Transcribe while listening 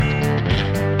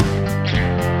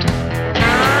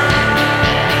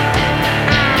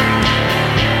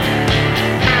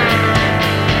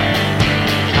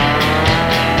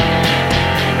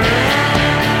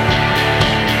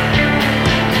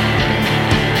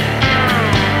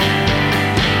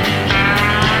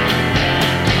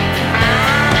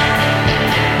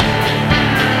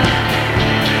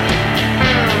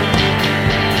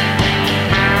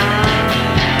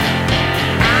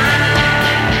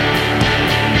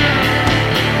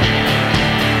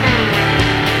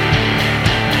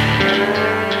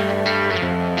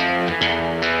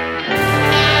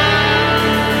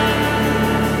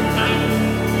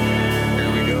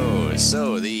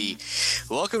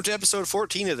episode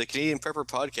 14 of the Canadian Prepper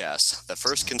Podcast, the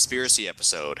first conspiracy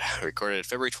episode, recorded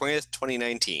February 20th,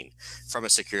 2019, from a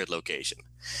secured location.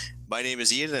 My name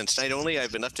is Ian, and tonight only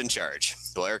I've been left in charge.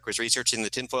 While Eric was researching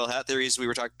the tinfoil hat theories we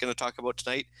were going to talk about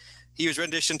tonight, he was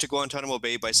renditioned to Guantanamo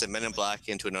Bay by some men in black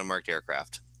into an unmarked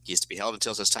aircraft. He is to be held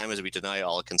until such time as we deny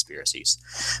all conspiracies.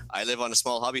 I live on a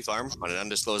small hobby farm on an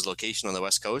undisclosed location on the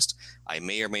West Coast. I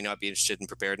may or may not be interested in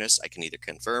preparedness. I can neither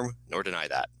confirm nor deny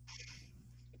that.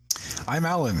 I'm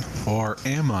Alan, or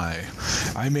am I?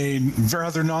 I'm a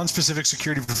rather non-specific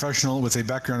security professional with a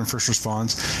background in first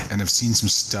response, and I've seen some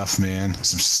stuff, man.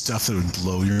 Some stuff that would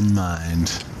blow your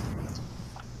mind.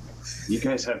 You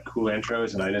guys have cool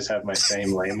intros, and I just have my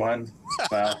same lame one.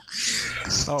 Wow.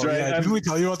 Oh, right. Yeah. Didn't we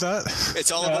tell you about that?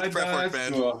 It's all about the prep work,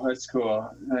 man. Cool. That's cool.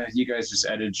 You guys just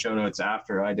edited show notes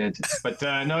after I did. But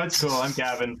no, it's cool. I'm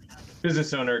Gavin.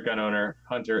 Business owner, gun owner,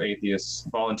 hunter, atheist,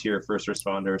 volunteer, first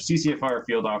responder, CCFR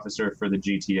field officer for the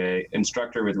GTA,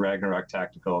 instructor with Ragnarok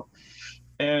Tactical.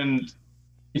 And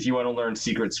if you want to learn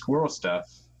secret squirrel stuff,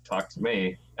 talk to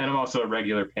me. And I'm also a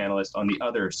regular panelist on the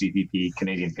other CPP,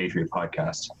 Canadian Patriot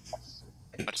podcast.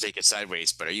 Not to take it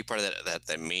sideways, but are you part of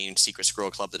that main secret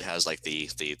squirrel club that has like the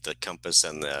compass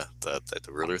and the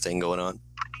ruler thing going on?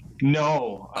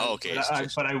 No. Oh, okay.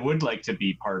 But I would like to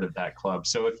be part of that club.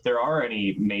 So if there are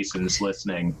any Masons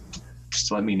listening,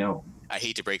 just let me know. I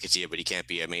hate to break it to you, but you can't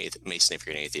be a Mason if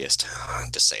you're an atheist.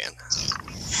 Just saying.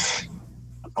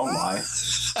 I'll lie.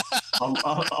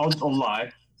 I'll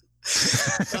lie.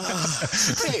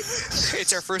 Hey,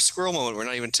 it's our first squirrel moment. We're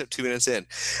not even 2 minutes in.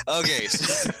 Okay.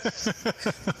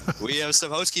 We have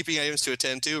some housekeeping items to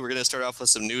attend to. We're going to start off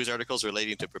with some news articles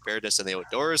relating to preparedness in the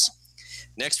outdoors.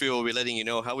 Next, we will be letting you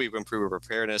know how we've improved our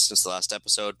preparedness since the last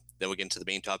episode. Then we'll get into the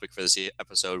main topic for this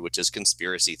episode, which is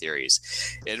conspiracy theories.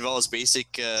 It involves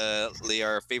basically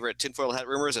our favorite tinfoil hat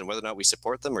rumors and whether or not we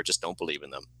support them or just don't believe in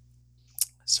them.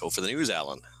 So for the news,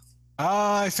 Alan.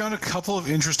 I found a couple of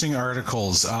interesting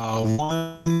articles.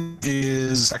 One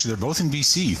is actually they're both in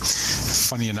BC.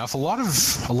 Funny enough, a lot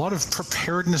of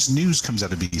preparedness news comes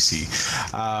out of BC.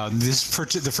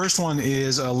 The first one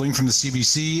is a link from the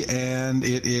CBC, and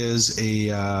it is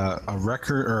a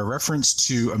record or a reference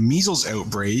to a measles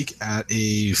outbreak at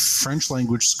a French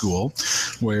language school,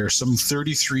 where some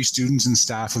 33 students and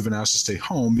staff have been asked to stay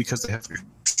home because they have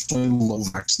low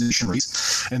vaccination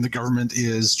rates, and the government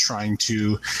is trying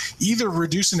to either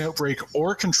reduce an outbreak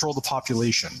or control the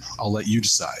population. I'll let you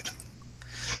decide.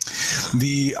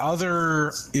 The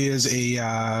other is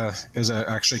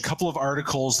actually a couple of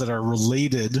articles that are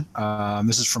related.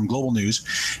 This is from Global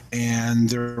News, and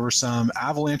there were some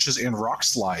avalanches and rock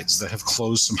slides that have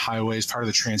closed some highways, part of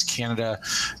the Trans-Canada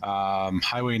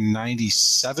Highway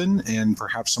 97, and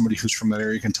perhaps somebody who's from that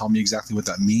area can tell me exactly what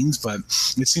that means, but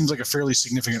it seems like a fairly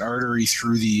significant artery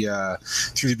through the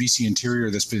BC interior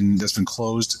that's been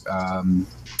closed.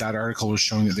 That article was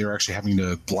showing that they were actually having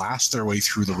to blast their way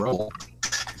through the road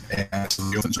and to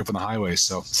open the highway.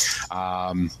 So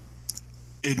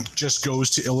it just goes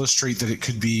to illustrate that it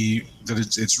could be that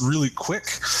it's really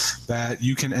quick, that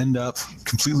you can end up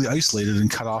completely isolated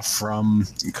and cut off from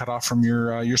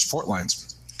your support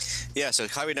lines. Yeah, so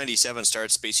Highway 97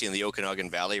 starts basically in the Okanagan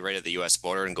Valley, right at the U.S.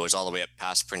 border, and goes all the way up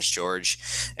past Prince George,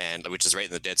 and which is right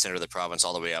in the dead center of the province,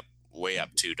 all the way up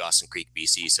to Dawson Creek,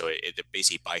 BC. So it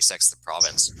basically bisects the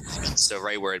province. So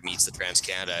right where it meets the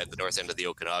Trans-Canada at the north end of the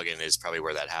Okanagan is probably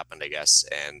where that happened, I guess.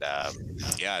 And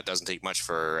it doesn't take much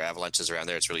for avalanches around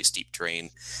there. It's really steep terrain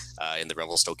in the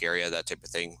Revelstoke area, that type of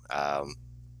thing.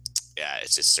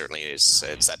 It's just certainly it's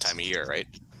that time of year, right?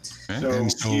 So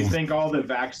do you think all the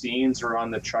vaccines are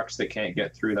on the trucks that can't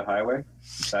get through the highway?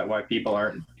 Is that why people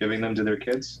aren't giving them to their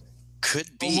kids? Could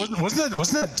be. Wasn't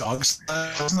that dog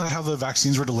sled? Wasn't that how the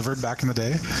vaccines were delivered back in the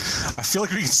day? I feel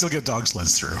like we can still get dog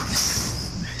sleds through.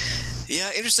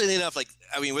 Yeah, interestingly enough,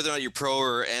 whether or not you're pro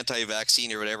or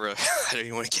anti-vaccine or whatever, I don't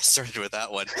even want to get started with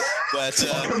that one. But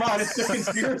come on, it's a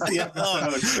conspiracy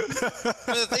episode.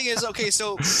 But the thing is, okay,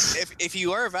 so if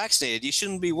you are vaccinated, you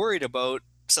shouldn't be worried about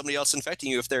somebody else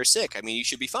infecting you if they're sick. I mean, you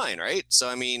should be fine, right? So,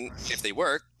 I mean, if they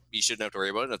work, you shouldn't have to worry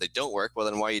about it. And if they don't work, well,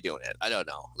 then why are you doing it? I don't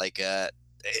know.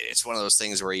 It's one of those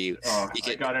things where I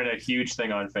got in a huge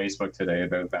thing on Facebook today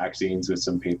about vaccines with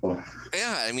some people.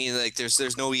 Yeah, I mean,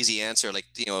 there's no easy answer.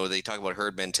 They talk about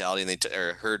herd mentality and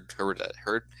herd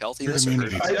healthiness. Herd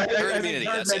immunity. Herd immunity.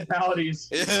 Herd mentalities.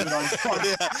 Yeah.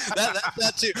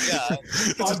 That too. Yeah,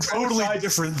 it's a totally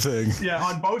different thing. Yeah,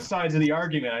 on both sides of the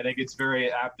argument, I think it's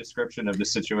very apt description of the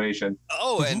situation.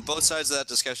 Oh, and both sides of that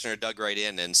discussion are dug right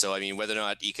in. And so, I mean, whether or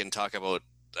not you can talk about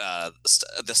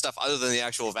the stuff other than the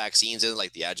actual vaccines in,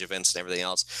 like the adjuvants and everything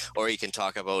else, or you can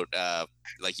talk about,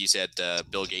 like you said,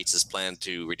 Bill Gates' plan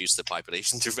to reduce the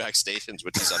population through vaccinations,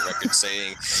 which he's on record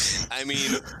saying. I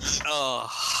mean,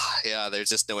 there's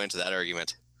just no end to that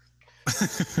argument.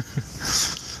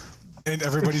 And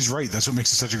everybody's right. That's what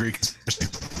makes it such a great conspiracy.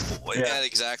 Well, yeah,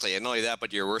 exactly. And not only that,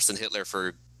 but you're worse than Hitler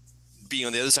for being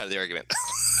on the other side of the argument.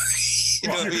 You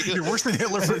know what I mean? You're worse than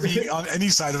Hitler for being on any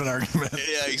side of an argument.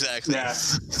 Yeah, exactly. Yeah.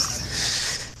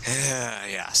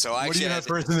 Yeah. So what do you have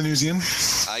first in the news, Ian?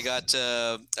 I got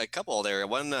a couple there.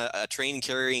 One, a train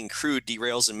carrying crude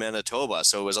derails in Manitoba.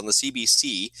 So it was on the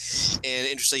CBC. And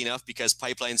interestingly enough, because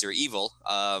pipelines are evil,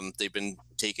 they've been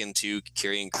taken to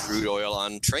carrying crude oil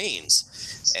on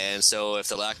trains. And so if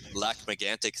the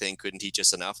Lac-Mégantic thing couldn't teach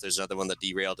us enough, there's another one that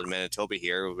derailed in Manitoba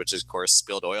here, which is, of course,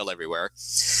 spilled oil everywhere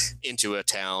into a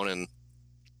town and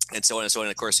so on and so on.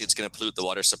 And of course, it's going to pollute the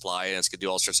water supply, and it's going to do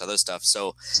all sorts of other stuff.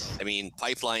 So, I mean,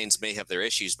 pipelines may have their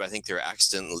issues, but I think their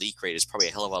accident leak rate is probably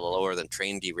a hell of a lot lower than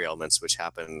train derailments, which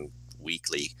happen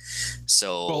weekly.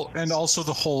 So, well, and also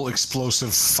the whole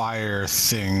explosive fire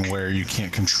thing where you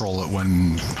can't control it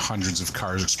when hundreds of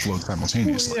cars explode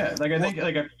simultaneously. Yeah, like I think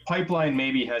like a pipeline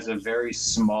maybe has a very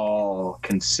small,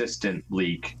 consistent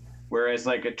leak, whereas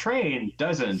like a train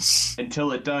doesn't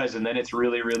until it does, and then it's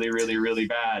really, really, really, really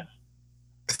bad.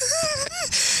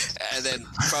 And then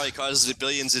probably causes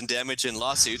billions in damage and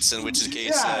lawsuits, in which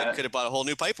case could have bought a whole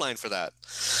new pipeline for that.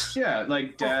 Yeah,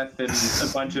 like death and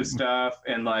a bunch of stuff,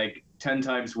 and like 10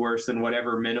 times worse than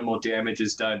whatever minimal damage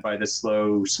is done by the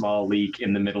slow, small leak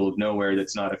in the middle of nowhere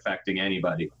that's not affecting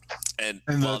anybody. And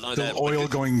the oil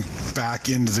going back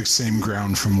into the same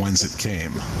ground from whence it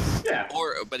came. Yeah.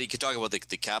 But you could talk about the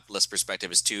capitalist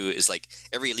perspective is like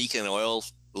every leak in an oil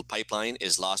pipeline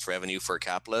is lost revenue for a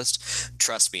capitalist.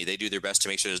 Trust me, they do their best to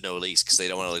make sure there's no leaks because they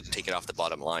don't want to take it off the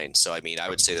bottom line. So, I mean, I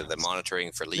would say that the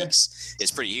monitoring for leaks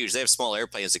is pretty huge. They have small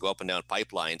airplanes that go up and down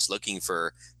pipelines looking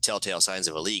for telltale signs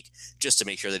of a leak just to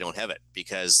make sure they don't have it,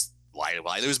 because why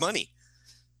lose money?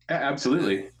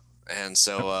 Absolutely. And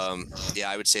so,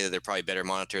 I would say that they're probably better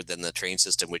monitored than the train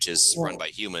system, which is run by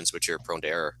humans, which are prone to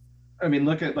error. I mean,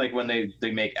 look at like when they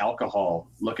make alcohol,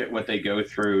 look at what they go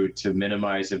through to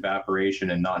minimize evaporation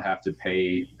and not have to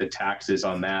pay the taxes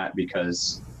on that,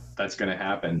 because that's going to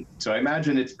happen. So I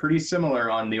imagine it's pretty similar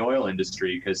on the oil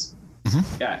industry, because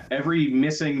every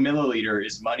missing milliliter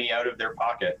is money out of their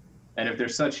pocket. And if they're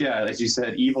such, as you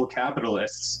said, evil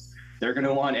capitalists, they're going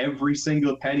to want every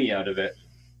single penny out of it.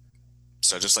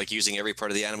 So just like using every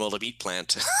part of the animal to meat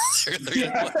plant, they're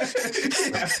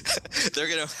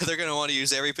gonna want to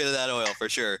use every bit of that oil for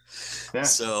sure. Yeah.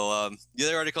 So the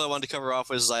other article I wanted to cover off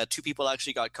was 2 people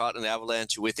actually got caught in an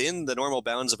avalanche within the normal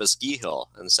bounds of a ski hill,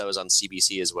 and so it was on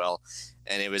CBC as well,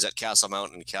 and it was at Castle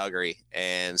Mountain in Calgary.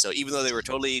 And so even though they were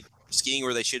totally skiing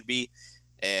where they should be,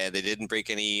 and they didn't break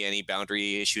any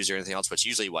boundary issues or anything else, which is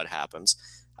usually what happens.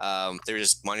 They're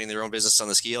just minding their own business on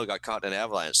the ski hill, got caught in an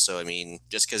avalanche. So, I mean,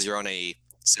 just because you're on a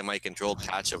semi-controlled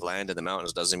patch of land in the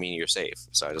mountains doesn't mean you're safe.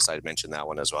 So I decided to mention that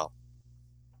one as well.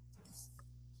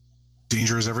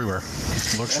 Danger is everywhere.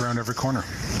 Lurks around every corner.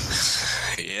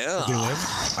 Yeah. Did they live?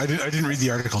 I didn't read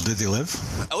the article. Did they live?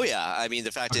 Oh, yeah. I mean,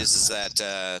 the fact is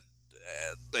that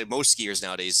most skiers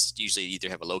nowadays usually either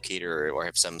have a locator or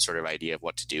have some sort of idea of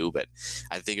what to do, but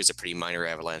I think it's a pretty minor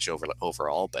avalanche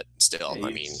overall, but still,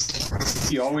 I mean,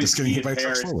 you always getting hit by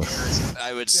trucks.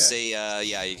 I would say,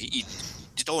 you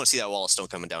don't want to see that wall of stone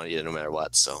coming down either, no matter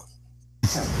what. So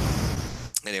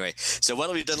anyway, so what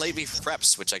have we done lately for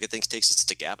preps, which I think takes us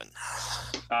to Gavin?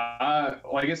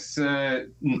 Well, I guess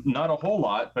not a whole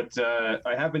lot, but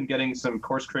I have been getting some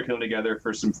course curriculum together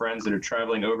for some friends that are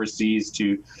traveling overseas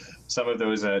to some of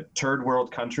those third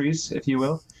world countries, if you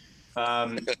will.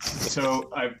 So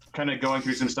I'm kind of going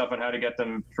through some stuff on how to get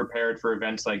them prepared for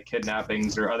events like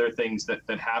kidnappings or other things that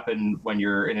happen when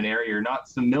you're in an area you're not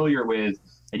familiar with,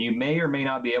 and you may or may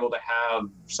not be able to have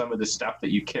some of the stuff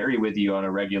that you carry with you on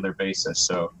a regular basis.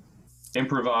 So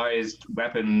improvised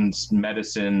weapons,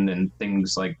 medicine, and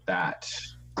things like that.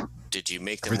 Did you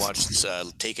make them watch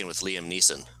Taken with Liam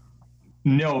Neeson?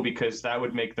 No, because that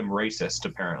would make them racist,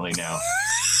 apparently, now.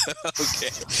 Okay.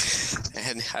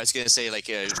 And I was going to say, like,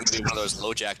 maybe one of those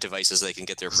LoJack devices, they can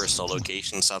get their personal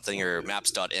location, something, or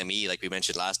maps.me, like we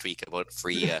mentioned last week about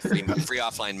free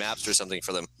offline maps or something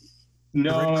for them.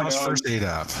 No, first aid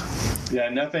app. Yeah,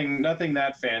 nothing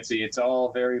that fancy. It's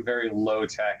all very, very low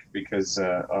tech because,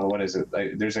 what is it?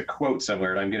 There's a quote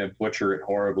somewhere, and I'm going to butcher it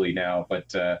horribly now,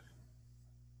 but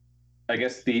I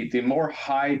guess the more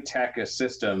high tech a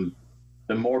system,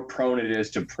 the more prone it is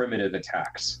to primitive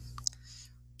attacks.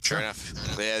 Fair enough.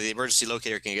 Yeah, the emergency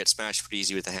locator can get smashed pretty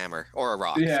easy with a hammer or a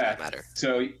rock, Yeah. for that matter.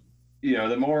 So,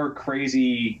 the more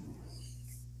crazy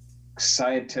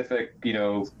scientific,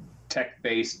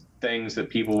 tech-based things that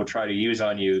people will try to use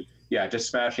on you, just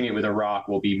smashing it with a rock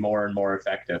will be more and more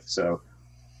effective. So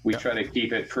we try to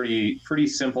keep it pretty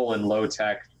simple and low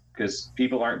tech, because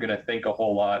people aren't going to think a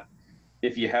whole lot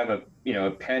if you have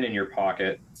a pen in your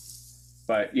pocket.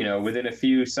 But, within a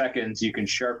few seconds, you can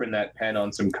sharpen that pen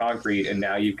on some concrete, and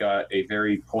now you've got a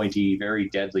very pointy, very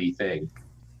deadly thing.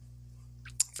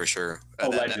 For sure.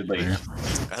 Allegedly.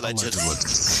 Allegedly.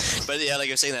 But yeah, like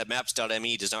I was saying, that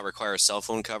maps.me does not require cell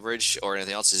phone coverage or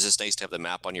anything else. It's just nice to have the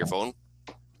map on your phone.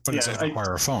 But it doesn't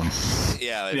require a phone.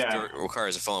 Yeah, it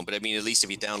requires a phone. But I mean, at least if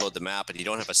you download the map and you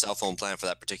don't have a cell phone plan for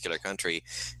that particular country,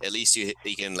 at least you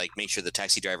can like make sure the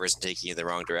taxi driver isn't taking you the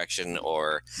wrong direction,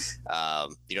 or you know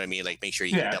what I mean, like make sure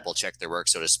you can double check their work,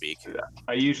 so to speak.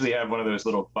 I usually have one of those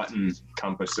little button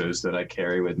compasses that I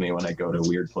carry with me when I go to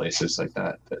weird places like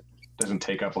that doesn't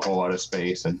take up a whole lot of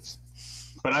space.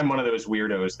 But I'm one of those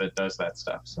weirdos that does that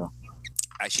stuff. So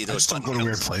actually, those don't go to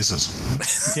weird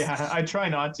places. Yeah, I try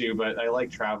not to, but I like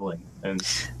traveling. And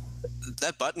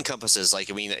that button compasses,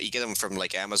 like, I mean, you get them from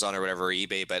like Amazon or whatever, or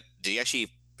eBay. But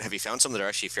have you found some that are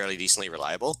actually fairly decently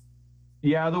reliable?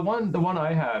 Yeah, the one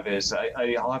I have is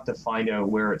I'll have to find out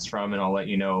where it's from and I'll let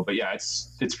you know. But yeah,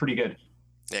 it's pretty good.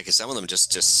 Yeah, because some of them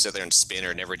just sit there and spin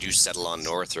or never do settle on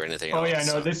north or anything. Oh else, yeah, no,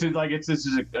 so. this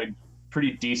is a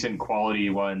pretty decent quality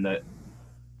one that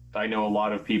I know a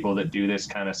lot of people that do this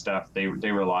kind of stuff. They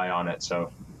rely on it,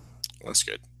 so that's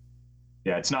good.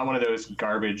 Yeah, it's not one of those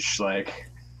garbage like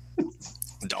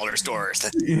dollar stores.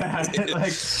 Yeah,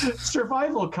 like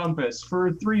survival compass for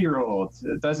a 3-year-old.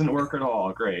 It doesn't work at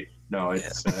all. Great. No,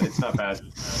 it's not bad.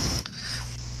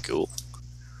 Cool.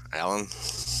 Alan?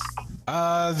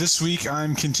 This week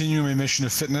I'm continuing my mission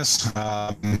of fitness.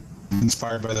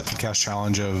 Inspired by the podcast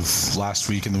challenge of last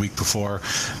week and the week before.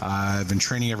 I've been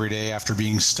training every day after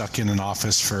being stuck in an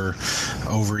office for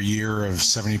over a year of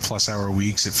 70-plus hour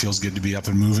weeks. It feels good to be up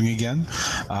and moving again.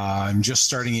 I'm just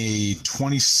starting a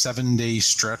 27-day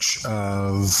stretch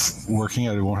of working.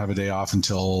 I won't have a day off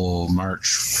until March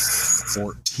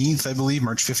 14th, I believe,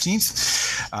 March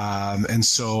 15th. And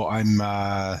so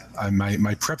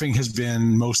my prepping has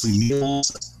been mostly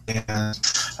meals and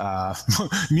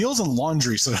meals and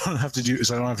laundry, so I don't have to do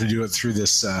it through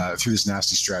this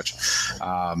nasty stretch.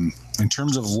 In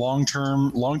terms of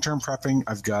long-term prepping,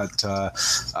 I've got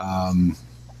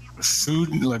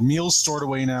food, like meals stored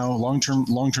away now,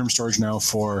 long-term storage now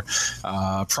for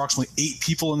approximately 8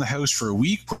 people in the house for a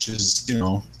week, which is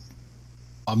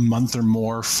a month or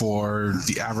more for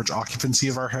the average occupancy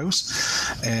of our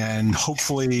house. And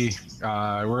hopefully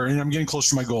I'm getting close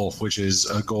to my goal, which is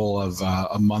a goal of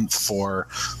a month for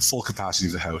full capacity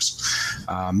of the house.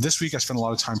 This week I spent a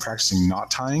lot of time practicing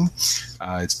knot tying.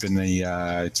 It's been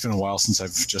a while since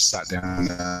I've just sat down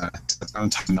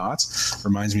and tied knots.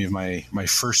 Reminds me of my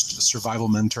first survival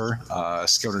mentor,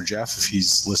 Scouter Jeff. If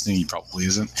he's listening, he probably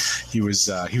isn't. He was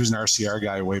an RCR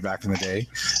guy way back in the day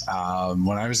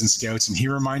when I was in Scouts, and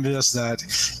he reminded us that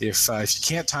if you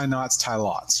can't tie knots, tie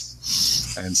lots.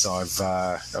 And so I've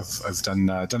done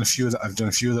a few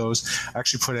of those. I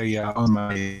actually put on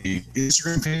my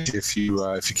Instagram page, if you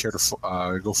care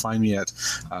to go find me at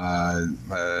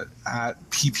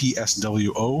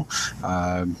PPSWO.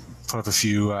 Put up a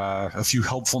few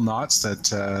helpful knots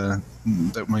that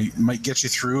might get you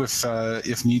through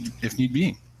if need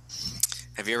be.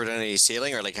 Have you ever done any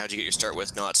sailing, or like how'd you get your start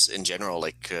with knots in general,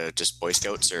 like just Boy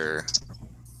Scouts or?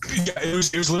 Yeah, it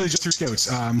was literally just through Scouts.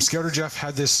 Scouter Jeff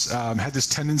had this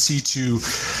tendency to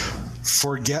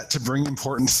forget to bring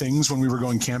important things when we were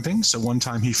going camping. So one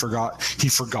time he forgot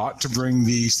to bring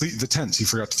the tents. He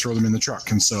forgot to throw them in the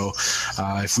truck. And so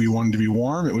if we wanted to be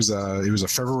warm, it was a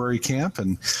February camp,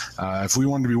 and if we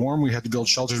wanted to be warm, we had to build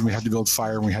shelters, and we had to build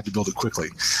fire, and we had to build it quickly.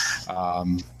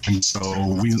 And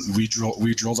so we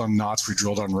drilled on knots, we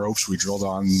drilled on ropes, we drilled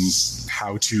on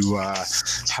how to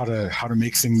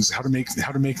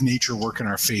make nature work in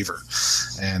our favor.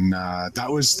 And that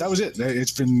was it.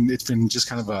 It's been just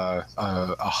kind of a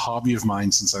hobby of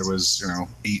mine since I was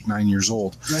 8-9 years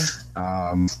old.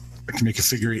 I can make a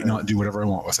figure 8 knot, do whatever I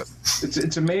want with it.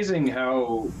 It's amazing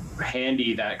how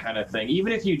handy that kind of thing,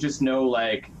 even if you just know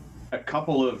like a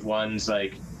couple of ones,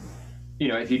 like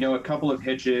if you know a couple of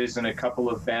hitches and a couple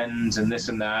of bends and this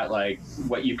and that, like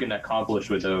what you can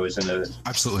accomplish with those.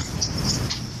 Absolutely.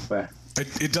 But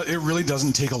it really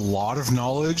doesn't take a lot of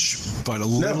knowledge, but a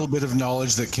little bit of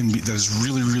knowledge that is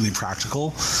really, really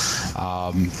practical.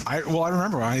 I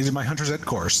remember when I did my Hunter's Ed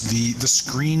course, the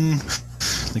screen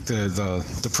like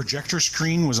the projector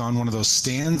screen was on one of those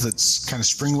stands that's kind of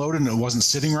spring loaded and it wasn't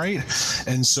sitting right,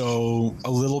 and so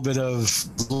a little bit of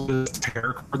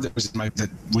paracord that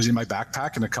was in my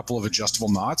backpack and a couple of adjustable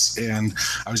knots, and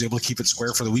I was able to keep it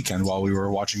square for the weekend while we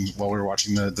were watching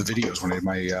the videos when I did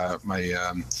my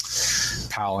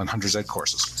PAL and Hunter's Ed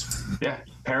courses. Yeah,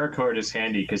 paracord is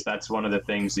handy because that's one of the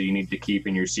things that you need to keep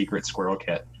in your secret squirrel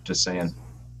kit. Just saying.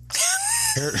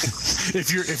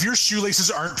 If your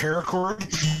shoelaces aren't paracord,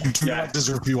 you do not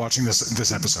deserve to be watching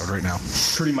this episode right now.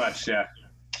 Pretty much, yeah.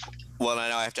 Well, I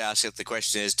know I have to ask if the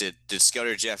question is, did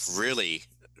Scouter Jeff really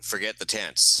forget the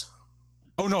tents?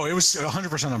 Oh no, it was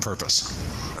 100% on purpose.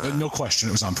 No question,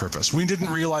 it was on purpose. We didn't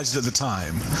realize it at the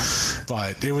time,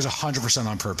 but it was 100%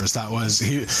 on purpose. That was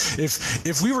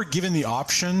if we were given the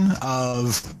option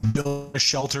of building a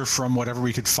shelter from whatever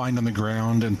we could find on the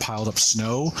ground and piled up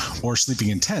snow, or sleeping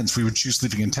in tents, we would choose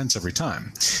sleeping in tents every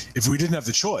time. If we didn't have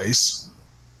the choice,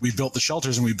 we built the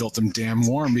shelters, and we built them damn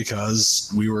warm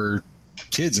because we were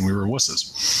kids and we were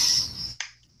wusses.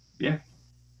 Yeah.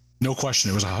 No question,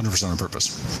 it was 100% on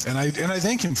purpose, and I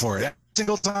thank him for it. Every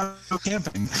single time I go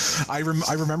camping, I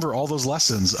remember all those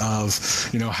lessons of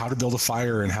how to build a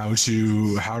fire and how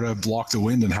to block the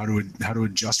wind and how to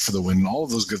adjust for the wind and all of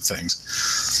those good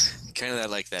things. Kind of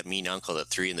like that mean uncle that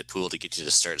threw you in the pool to get you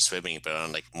to start swimming, but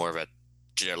on like more of a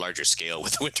larger scale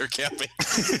with winter camping.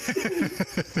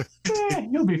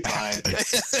 You'll be fine.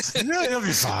 Yeah, you'll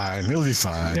be fine. You'll be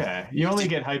fine. Yeah, you only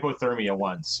get hypothermia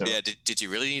once. So. Yeah, did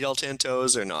you really need all 10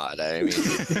 toes or not? I mean,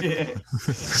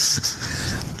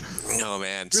 oh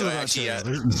man. So actually,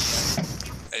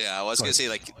 yeah, I was gonna say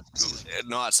like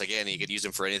knots again. You could use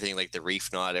them for anything like the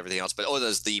reef knot, everything else. But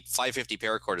there's the 550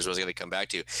 paracord is what I was gonna come back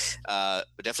to.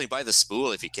 But definitely buy the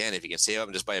spool if you can save up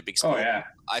and just buy a big spool. Oh yeah.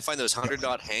 I find those 100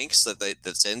 knot hanks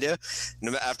that send you.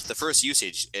 After the first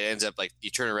usage, it ends up like you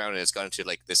turn around and it's gone into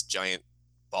like this giant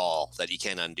ball that you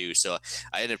can't undo. So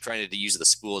I end up trying to use the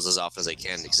spools as often as I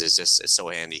can because it's so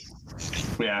handy.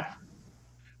 Yeah.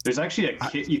 There's actually a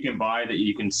kit you can buy that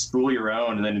you can spool your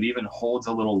own, and then it even holds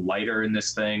a little lighter in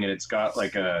this thing, and it's got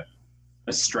like a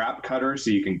strap cutter so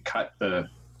you can cut they're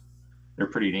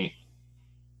pretty neat.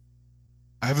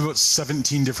 I have about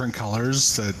 17 different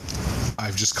colors that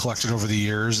I've just collected over the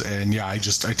years, and yeah, I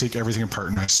take everything apart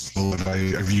and I spool it.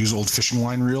 I've used old fishing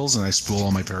line reels and I spool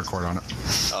all my paracord on it.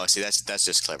 Oh, see, that's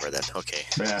just clever then. Okay.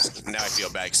 Yeah. Now I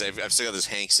feel bad because I've still got this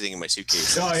hank sitting in my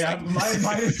suitcase. Oh yeah,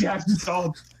 my is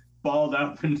all balled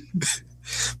up and.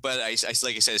 But I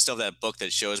like I said, I still have that book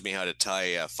that shows me how to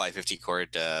tie 550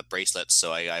 cord bracelets,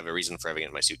 so I have a reason for having it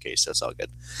in my suitcase. So it's all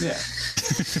good. Yeah.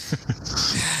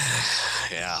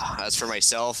 Yeah. As for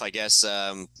myself, I guess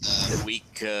week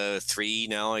 3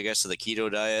 now, I guess, of the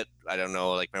keto diet. I don't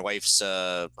know. Like my wife's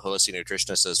holistic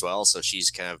nutritionist as well, so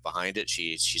she's kind of behind it.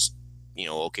 She's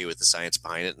okay with the science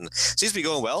behind it, and it seems to be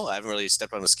going well. I haven't really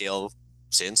stepped on the scale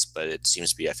since, but it seems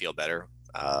to be. I feel better.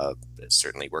 It's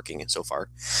certainly working so far.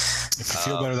 If you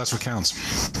feel better, that's what counts.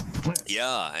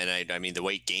 Yeah, and I mean the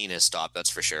weight gain has stopped, that's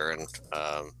for sure. And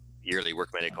yearly work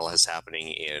medical is happening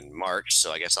in March,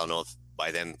 so I guess I'll know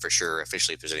by then for sure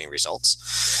officially if there's any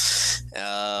results.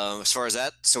 As far as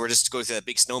that, so we're just going through that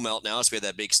big snow melt now. So we had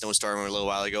that big snowstorm a little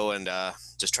while ago, and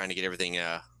just trying to get everything,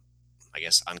 I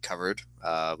guess, uncovered.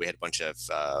 We had a bunch of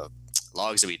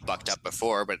logs that we'd bucked up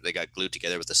before, but they got glued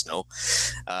together with the snow.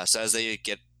 So as they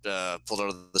get pulled out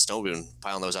of the snow, we've been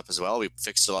piling those up as well. We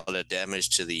fixed a lot of damage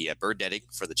to the bird netting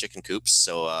for the chicken coops.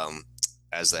 So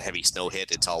as the heavy snow hit,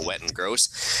 it's all wet and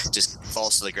gross, just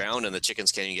falls to the ground, and the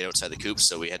chickens can't even get outside the coops.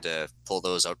 So we had to pull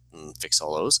those out and fix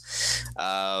all those.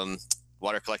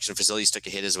 Water collection facilities took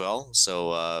a hit as well.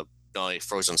 So not only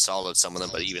frozen solid, some of them,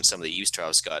 but even some of the eaves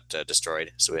troughs got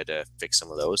destroyed. So we had to fix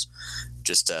some of those.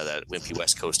 Just that wimpy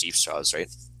West Coast eaves troughs, right?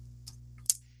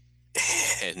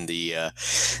 And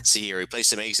see here, we placed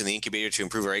some eggs in the incubator to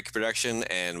improve our egg production,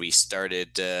 and we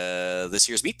started this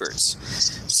year's meat birds.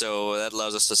 So that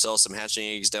allows us to sell some hatching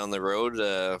eggs down the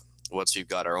road. Once we've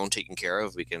got our own taken care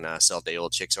of, we can sell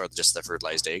day-old chicks or just the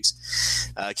fertilized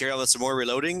eggs. Carry on with some more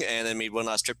reloading, and then made one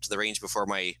last trip to the range before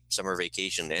my summer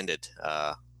vacation ended.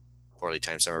 Poorly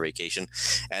timed summer vacation,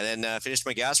 and then finished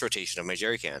my gas rotation of my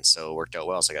jerry cans. So it worked out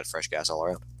well. So I got fresh gas all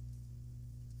around.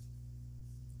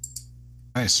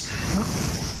 Nice.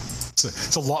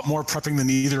 It's a lot more prepping than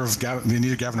either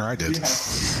Gavin or I did.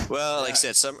 Yeah. Well, like I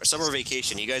said, summer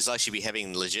vacation. You guys will actually be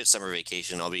having legit summer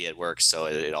vacation. I'll be at work, so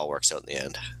it all works out in the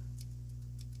end.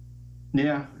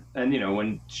 Yeah, and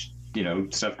when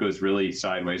stuff goes really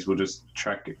sideways, we'll just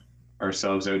trek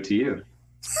ourselves out to you.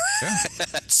 Yeah.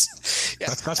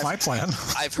 That's my plan.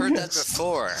 I've heard that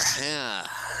before. Yeah.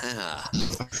 Yeah.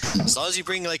 As long as you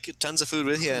bring like tons of food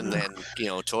with you and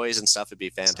toys and stuff, it'd be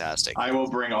fantastic. I will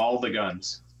bring all the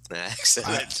guns.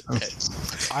 Excellent.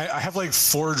 I have like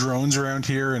 4 drones around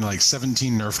here and like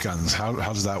 17 Nerf guns. How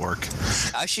does that work?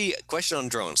 Actually, question on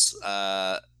drones.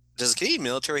 Does the Canadian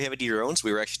military have any drones?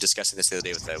 We were actually discussing this the other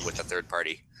day with a third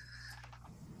party.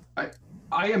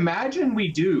 I imagine we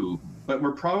do, but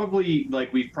we've probably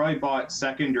bought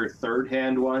second or third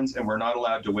hand ones, and we're not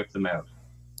allowed to whip them out.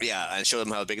 Yeah, and show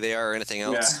them how big they are or anything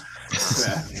else.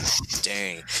 Yeah.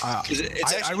 Dang.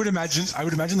 I would imagine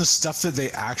the stuff that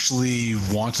they actually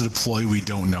want to deploy we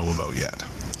don't know about yet.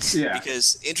 Yeah.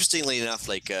 Because interestingly enough,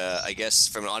 like I guess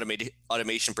from an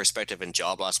automation perspective and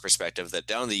job loss perspective, that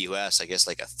down in the U.S., I guess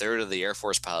like a third of the Air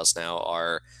Force pilots now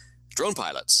are drone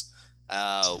pilots.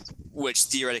 Which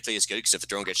theoretically is good because if the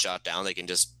drone gets shot down, they can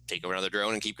just take over another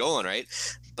drone and keep going, right?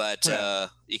 But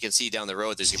you can see down the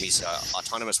road there's going to be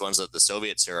autonomous ones that the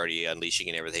Soviets are already unleashing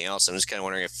and everything else. I'm just kind of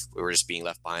wondering if we were just being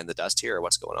left behind the dust here or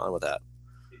what's going on with that.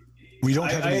 We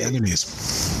don't have any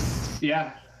enemies.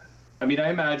 Yeah. I mean,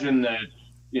 I imagine that,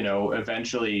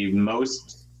 eventually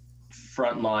most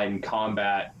frontline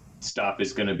combat stuff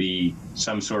is going to be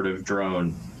some sort of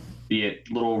drone, be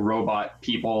it little robot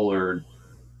people or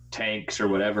tanks or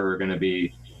whatever are going to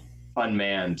be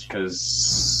unmanned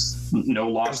because no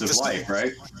loss of life,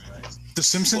 right? The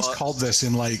Simpsons called this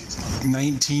in like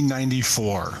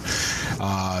 1994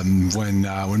 when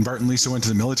Bart and Lisa went to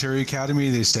the military academy.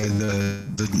 They said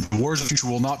the wars of the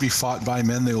future will not be fought by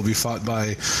men. They will be fought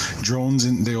by drones,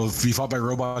 and they will be fought by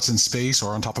robots in space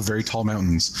or on top of very tall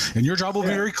mountains. And your job will be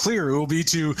very clear. It will be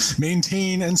to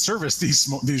maintain and service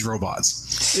these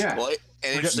robots. Yeah. Well,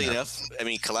 and interestingly enough, I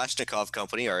mean, Kalashnikov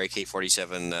Company, our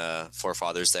AK-47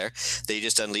 forefathers there, they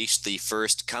just unleashed the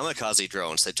first kamikaze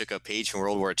drones. They took a page from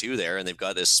World War II there, and they've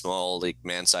got this small, like,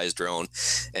 man-sized drone.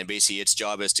 And basically, its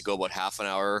job is to go about half an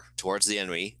hour towards the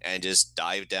enemy and just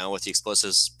dive down with the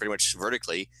explosives pretty much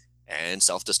vertically and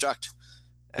self-destruct.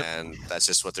 And that's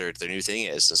just what their new thing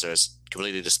is. And so it's a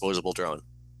completely disposable drone.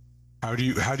 How do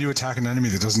you attack an enemy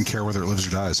that doesn't care whether it lives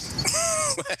or dies?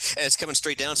 And it's coming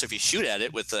straight down, so if you shoot at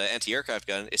it with the anti-aircraft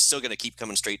gun, it's still going to keep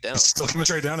coming straight down. It's still coming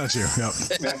straight down at you. Yep.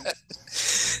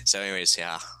 So anyways,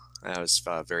 yeah, that was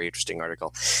a very interesting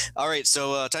article. All right,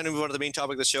 so time to move on to the main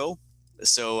topic of the show.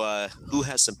 So who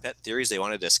has some pet theories they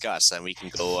want to discuss? And we can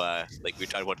go, like we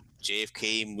talked about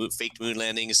JFK, faked moon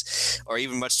landings, or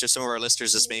even much to some of our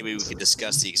listeners, this maybe we could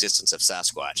discuss the existence of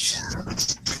Sasquatch.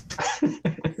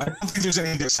 I don't think there's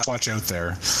any Sasquatch out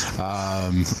there.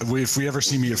 If we ever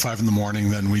see me at 5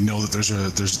 a.m, then we know that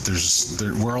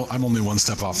I'm only one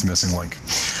step off the missing link.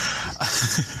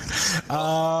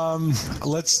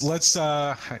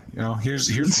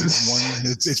 Here's one.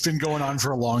 It's been going on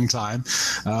for a long time.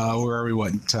 Where are we?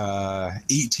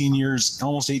 18 years,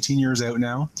 almost 18 years out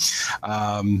now.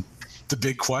 The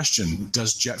big question: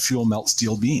 does jet fuel melt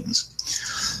steel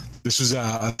beams? This was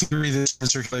a theory that's been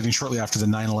circulating shortly after the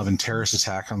 9/11 terrorist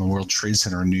attack on the World Trade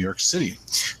Center in New York City.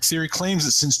 The theory claims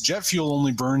that since jet fuel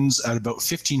only burns at about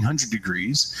 1,500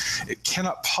 degrees, it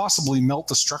cannot possibly melt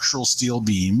the structural steel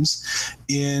beams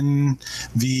in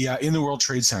the World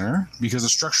Trade Center because the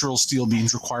structural steel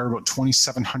beams require about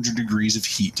 2,700 degrees of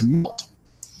heat to melt.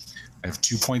 I have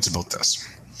 2 points about this.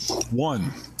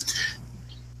 One,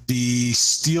 the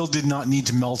steel did not need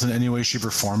to melt in any way, shape,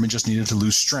 or form. It just needed to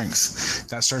lose strength.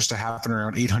 That starts to happen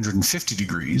around 850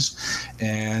 degrees.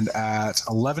 And at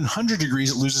 1,100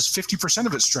 degrees, it loses 50%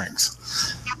 of its strength.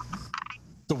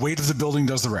 The weight of the building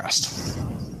does the rest.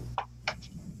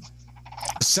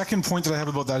 The second point that I have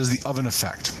about that is the oven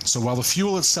effect. So while the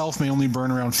fuel itself may only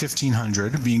burn around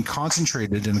 1,500, being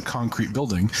concentrated in a concrete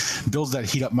building builds that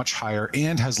heat up much higher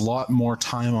and has a lot more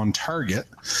time on target,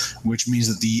 which means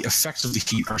that the effects of the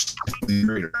heat are significantly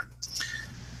greater.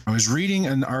 I was reading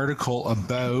an article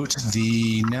about from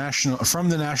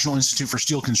the National Institute for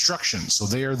Steel Construction. So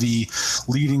they are the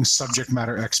leading subject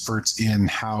matter experts in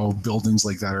how buildings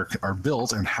like that are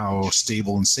built and how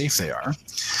stable and safe they are.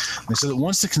 They said that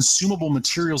once the consumable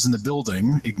materials in the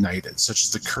building ignited, such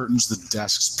as the curtains, the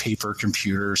desks, paper,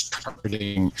 computers,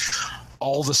 carpeting,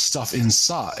 all the stuff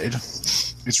inside,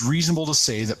 it's reasonable to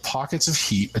say that pockets of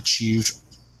heat achieved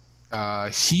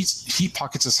heat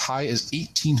pockets as high as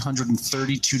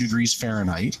 1,832 degrees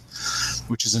Fahrenheit,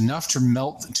 which is enough to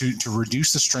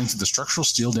reduce the strength of the structural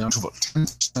steel down to about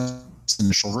 10%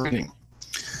 initial rating.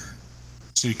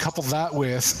 So you couple that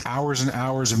with hours and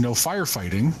hours of no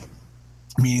firefighting,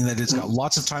 meaning that it's got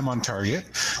lots of time on target.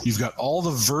 You've got all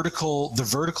the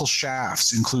vertical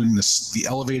shafts, including the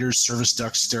elevators, service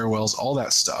ducts, stairwells, all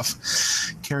that stuff,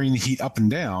 carrying the heat up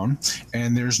and down.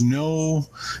 And there's no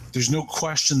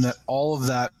question that all of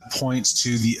that points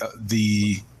to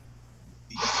the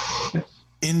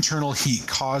internal heat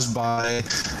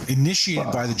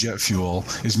initiated by the jet fuel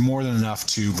is more than enough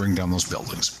to bring down those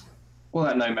buildings. Well,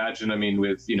 and I imagine, I mean,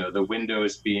 with, the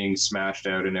windows being smashed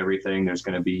out and everything, there's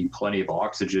going to be plenty of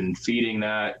oxygen feeding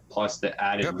that, plus the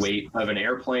added weight of an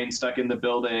airplane stuck in the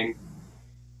building.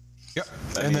 Yep.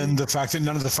 And then the fact that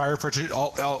none of the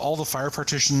all the fire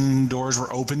partition doors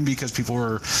were open because people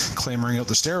were clamoring out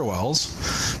the stairwells.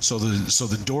 So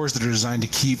the doors that are designed to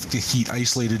keep the heat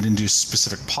isolated into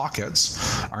specific pockets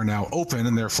are now open,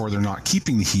 and therefore they're not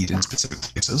keeping the heat in specific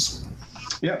places.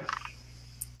 Yep.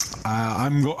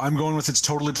 I'm going with it's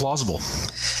totally plausible.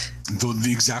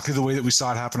 Exactly the way that we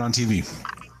saw it happen on TV.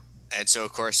 And so,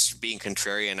 of course, being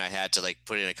contrarian, I had to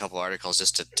put in a couple articles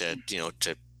just to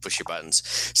push your buttons.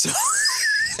 So,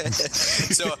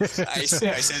 so I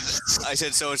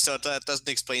said so that doesn't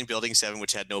explain Building 7,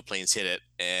 which had no planes hit it.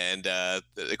 And of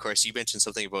course, you mentioned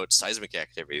something about seismic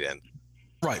activity then.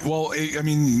 Right. Well, I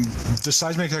mean, the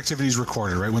seismic activity is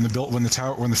recorded, right? When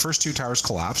the first two towers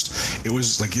collapsed, it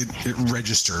was it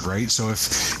registered, right? So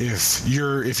if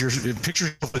you're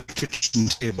picture a kitchen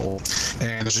table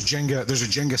and there's a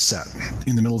Jenga set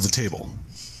in the middle of the table.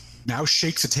 Now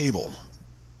shake the table.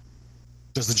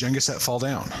 Does the Jenga set fall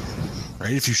down?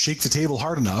 Right? If you shake the table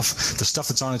hard enough, the stuff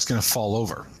that's on it's going to fall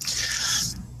over.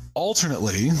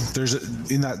 Alternately,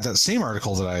 in that same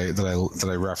article that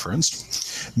I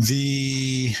referenced,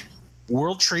 the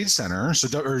World Trade Center, so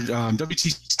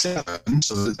WT7,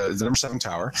 so the number 7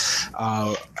 tower,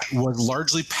 was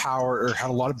largely powered or had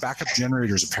a lot of backup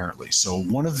generators apparently. So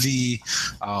one of the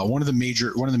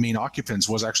main occupants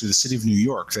was actually the city of New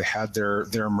York. They had their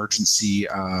emergency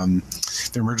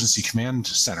command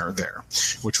center there,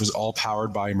 which was all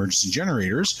powered by emergency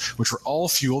generators, which were all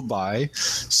fueled by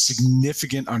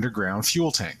significant underground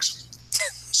fuel tanks.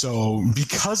 So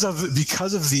because of the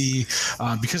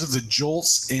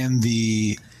jolts and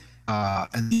the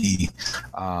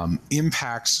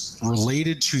impacts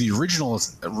related to the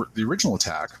original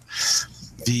attack,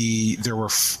 there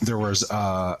was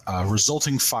a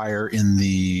resulting fire in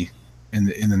the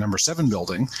number 7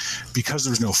 building because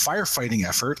there was no firefighting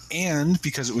effort, and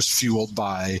because it was fueled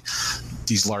by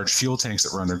these large fuel tanks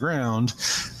that were underground.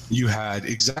 You had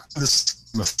exactly the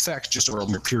same effect just over a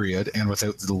longer period and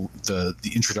without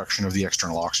the introduction of the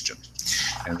external oxygen,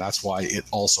 and that's why it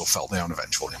also fell down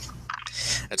eventually.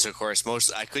 And so, of course,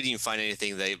 I couldn't even find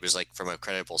anything that was from a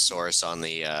credible source on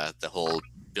the whole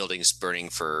buildings burning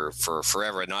for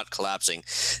forever and not collapsing.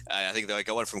 I think I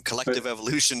got one from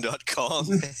collectiveevolution.com.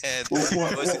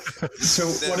 So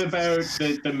what about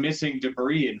the missing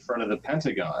debris in front of the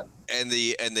Pentagon? And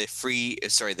the Free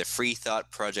Thought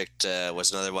Project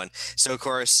was another one. So of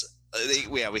course,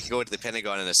 we can go into the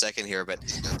Pentagon in a second here, but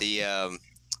the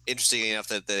interesting enough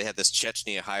that they had this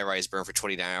Chechnya high-rise burn for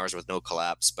 29 hours with no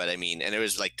collapse. But I mean, and it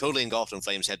was totally engulfed in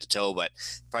flames head to toe, but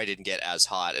probably didn't get as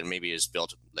hot, and maybe it was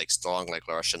built strong like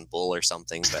a Russian bull or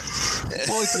something. But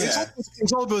well,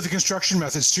 it's all about the construction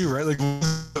methods too, right?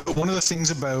 One of the things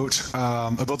about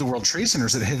the World Trade Center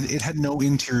is that it had no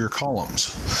interior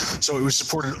columns, so it was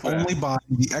supported only by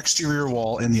the exterior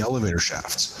wall and the elevator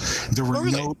shafts. There were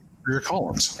no rear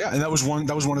columns. Yeah, and that was one of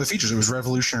the features. It was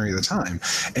revolutionary at the time,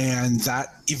 and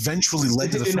that eventually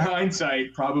led to the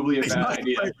hindsight, probably a bad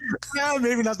idea. Yeah,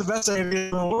 maybe not the best idea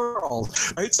in the world,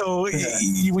 right? So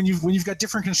when you've got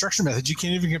different construction methods, you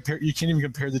can't even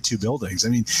compare the two buildings. I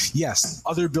mean, yes,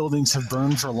 other buildings have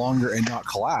burned for longer and not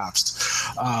collapsed,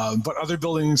 but other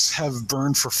buildings have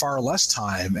burned for far less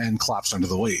time and collapsed under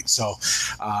the weight. So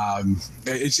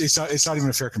it's not even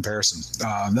a fair comparison.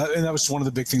 That was one of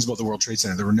the big things about the World Trade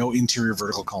Center. There were no interior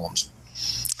vertical columns.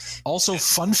 Also,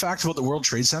 fun fact about the World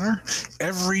Trade Center,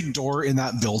 every door in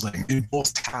that building, in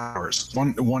both towers,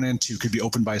 one and 2, could be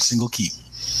opened by a single key.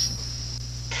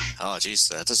 Oh, geez,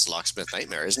 that's a locksmith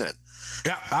nightmare, isn't it?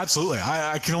 Yeah, absolutely.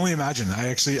 I can only imagine.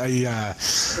 I did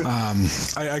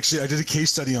a case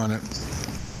study on it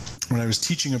when I was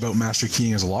teaching about master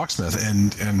keying as a locksmith,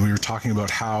 and we were talking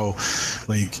about how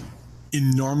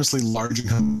enormously large and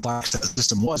complex that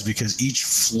system was, because each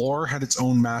floor had its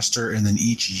own master, and then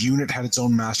each unit had its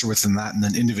own master within that, and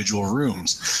then individual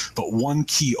rooms. But one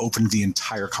key opened the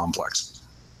entire complex.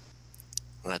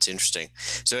 Well, that's interesting.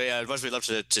 So yeah, as much as we love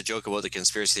to joke about the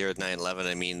conspiracy theory at 9/11,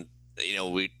 I mean,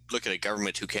 we look at a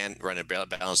government who can't run a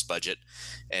balanced budget,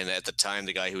 and at the time,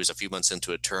 the guy who was a few months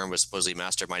into a term was supposedly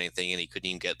masterminding thing, and he couldn't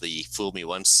even get the "Fool Me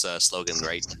Once" slogan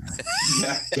right.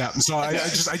 Yeah. So I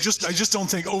just don't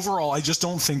think overall. I just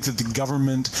don't think that the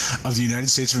government of the United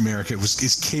States of America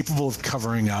is capable of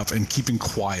covering up and keeping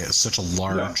quiet such a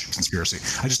large conspiracy.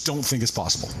 I just don't think it's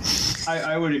possible.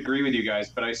 I would agree with you guys,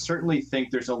 but I certainly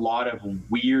think there's a lot of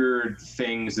weird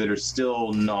things that are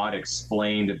still not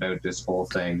explained about this whole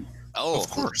thing. Oh, of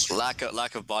course. Lack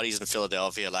of bodies in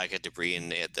Philadelphia, lack of debris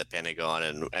at the Pentagon,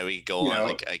 and we go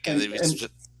on.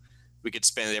 We could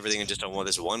spend everything just on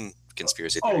this one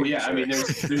conspiracy theory. Oh yeah, I mean,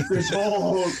 there's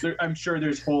whole. I'm sure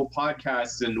there's whole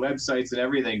podcasts and websites and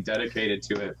everything dedicated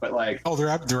to it. But like, there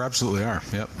absolutely are.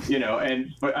 Yep.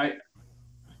 But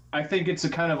I think it's a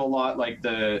kind of a lot like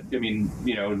the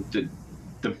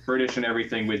British and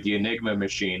everything with the Enigma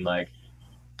machine. Like,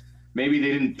 maybe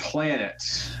they didn't plan it,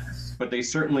 but they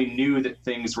certainly knew that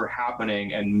things were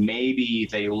happening, and maybe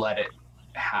they let it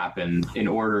happen in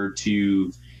order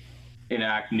to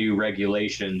enact new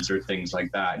regulations or things like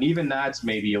that. And even that's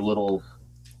maybe a little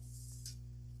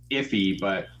iffy,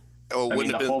 but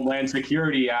the Homeland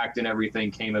Security Act and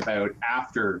everything came about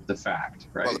after the fact,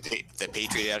 right? Well, the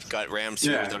Patriot Act got rammed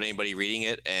through without anybody reading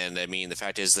it. And I mean, the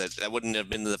fact is that wouldn't have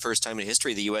been the first time in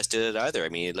history the U.S. did it either. I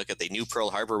mean, they knew Pearl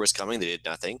Harbor was coming. They did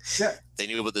nothing. Yeah. They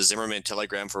knew about the Zimmerman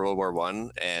telegram for World War I,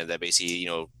 and that basically,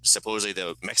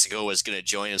 supposedly Mexico was going to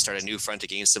join and start a new front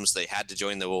against them, so they had to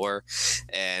join the war.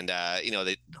 And,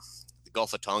 the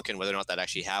Gulf of Tonkin, whether or not that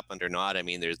actually happened or not, I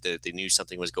mean, they knew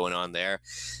something was going on there.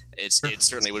 It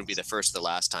certainly wouldn't be the first or the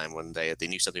last time when they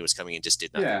knew something was coming and just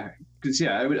did nothing. Yeah, because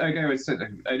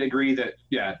I'd agree that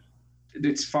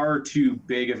it's far too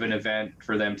big of an event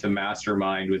for them to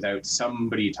mastermind without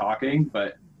somebody talking.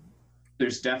 But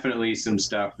there's definitely some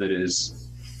stuff that is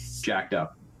jacked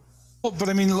up. Well,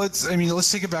 but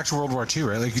let's take it back to World War II,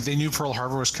 right? Like, they knew Pearl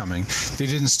Harbor was coming. They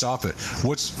didn't stop it.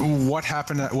 What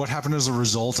happened as a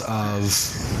result of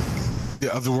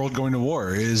the world going to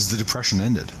war is the Depression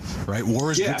ended, right?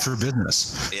 War is good for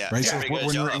business, right? So when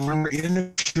we're in a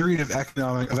period of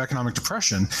economic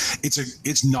depression,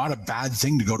 it's not a bad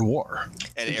thing to go to war.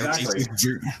 And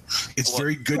it's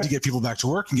very good to get people back to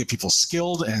work and get people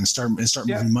skilled and start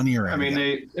moving money around.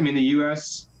 The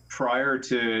U.S. prior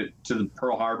to the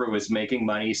Pearl Harbor was making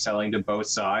money selling to both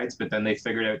sides, but then they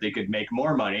figured out they could make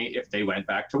more money if they went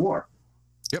back to war.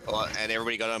 Yep. Well, and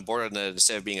everybody got on board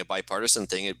instead of being a bipartisan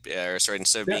thing,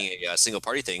 instead of being a single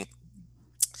party thing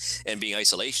and being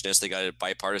isolationist, they got a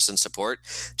bipartisan support,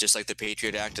 just like the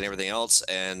Patriot Act and everything else.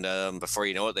 And before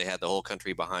you know it, they had the whole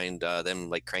country behind them,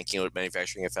 like cranking out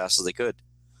manufacturing as fast as they could.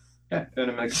 Yeah,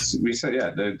 and like we said,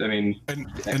 and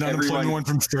unemployment went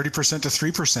from 30% to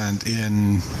 3%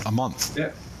 in a month.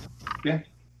 Yeah.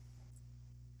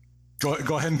 Go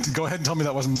ahead and tell me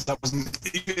that wasn't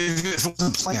if it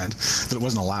wasn't planned, that it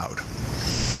wasn't allowed.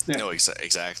 Yeah. No,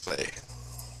 exactly.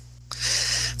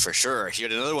 For sure. You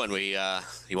had another one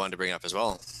you wanted to bring up as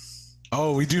well.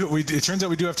 Oh, we do. It turns out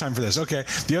we do have time for this. Okay.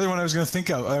 The other one I was going to think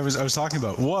of, I was talking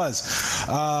about was,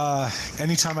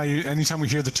 anytime we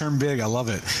hear the term big, I love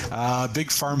it. Big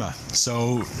pharma.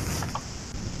 So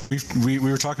we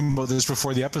were talking about this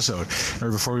before the episode,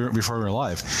 or before we were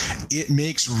live. It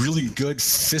makes really good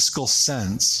fiscal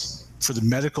sense for the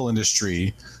medical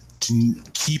industry to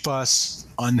keep us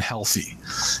unhealthy.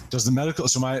 Does the medical?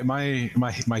 So my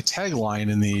tagline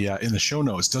in the show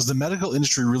notes: does the medical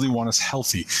industry really want us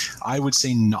healthy? I would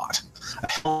say not.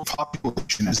 A healthy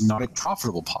population is not a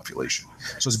profitable population.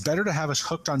 So it's better to have us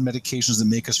hooked on medications that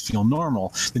make us feel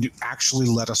normal than to actually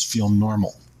let us feel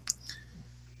normal.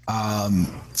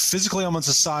 Physical ailments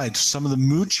aside, some of the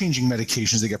mood-changing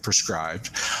medications that get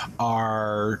prescribed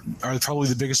are probably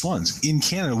the biggest ones. In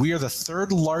Canada, we are the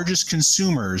third largest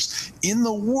consumers in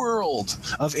the world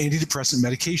of antidepressant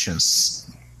medications.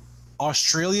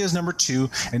 Australia is number 2,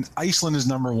 and Iceland is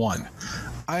number 1.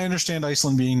 I understand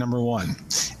Iceland being number 1.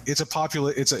 It's a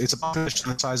population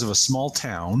the size of a small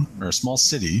town or a small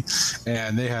city,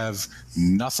 and they have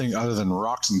nothing other than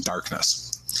rocks and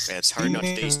darkness. And it's hard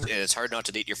not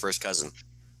to date your first cousin.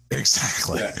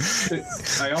 Exactly. Yeah.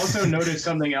 I also noticed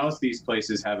something else these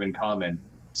places have in common: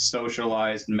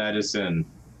 socialized medicine.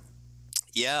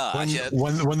 Yeah.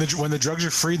 When the drugs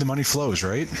are free, the money flows,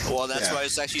 right? Well, that's why I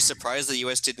was actually surprised the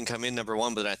U.S. didn't come in number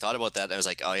 1. But then I thought about that, and I was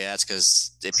like, oh yeah, it's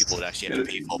because people would actually have to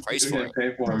pay full price for it.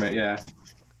 Pay for it, yeah.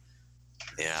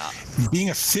 Yeah. Being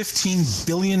a $15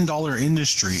 billion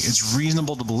industry, it's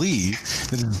reasonable to believe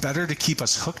that it's better to keep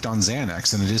us hooked on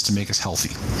Xanax than it is to make us healthy.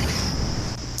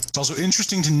 That's also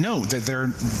interesting to note that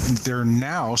they're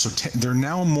now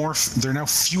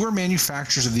fewer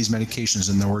manufacturers of these medications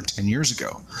than there were 10 years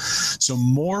ago. So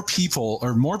more people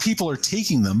are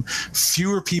taking them,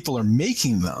 fewer people are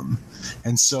making them,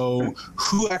 and so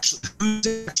who's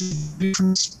actually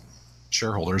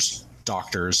shareholders,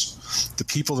 doctors, the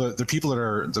people that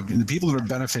are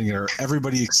benefiting it are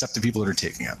everybody except the people that are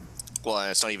taking it. Well,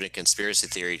 it's not even a conspiracy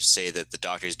theory to say that the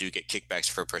doctors do get kickbacks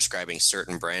for prescribing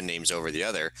certain brand names over the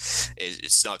other.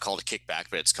 It's not called a kickback,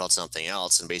 but it's called something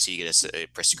else. And basically, you get a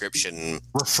prescription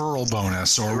referral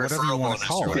bonus or whatever you want to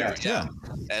call it. Yeah.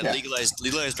 And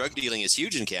legalized drug dealing is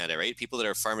huge in Canada, right? People that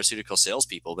are pharmaceutical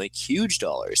salespeople make huge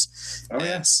dollars.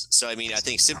 So, I mean, I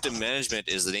think symptom management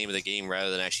is the name of the game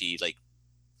rather than actually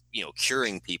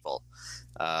curing people.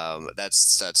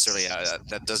 That's certainly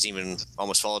that doesn't even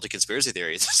almost fall into conspiracy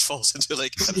theory. It just falls into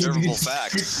like observable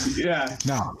fact. Yeah.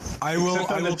 No, I will.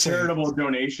 On the charitable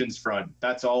donations front,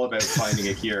 that's all about finding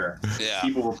a cure. Yeah.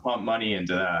 People will pump money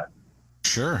into that.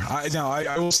 Sure. I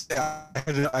will say I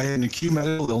had an acute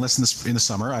medical illness in the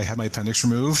summer. I had my appendix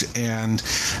removed, and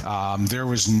there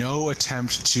was no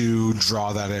attempt to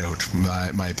draw that out.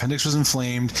 My appendix was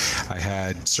inflamed. I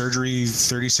had surgery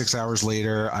 36 hours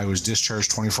later. I was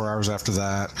discharged 24 hours after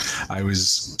that. I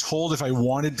was told if I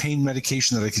wanted pain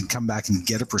medication that I could come back and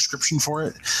get a prescription for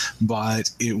it, but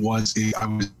it was a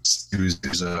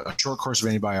short course of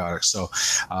antibiotics. So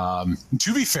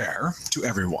to be fair to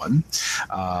everyone,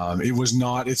 it's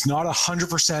not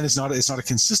 100%. It's not a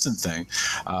consistent thing.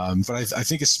 But I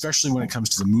think especially when it comes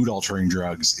to the mood altering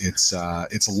drugs, it's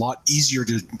a lot easier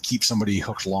to keep somebody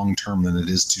hooked long term than it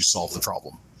is to solve the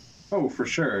problem. Oh, for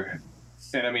sure.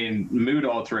 And I mean, mood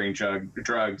altering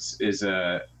drugs is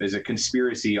a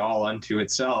conspiracy all unto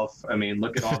itself. I mean,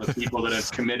 look at all the people that have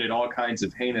committed all kinds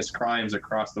of heinous crimes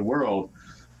across the world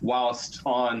whilst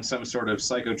on some sort of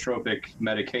psychotropic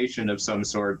medication of some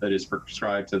sort that is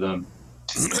prescribed to them.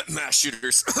 Mass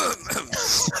shooters.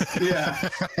 Yeah.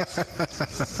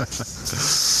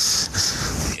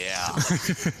 Yeah.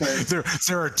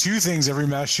 There are two things every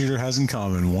mass shooter has in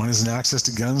common. One is an access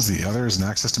to guns. The other is an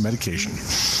access to medication.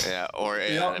 Yeah. Or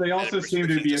they also seem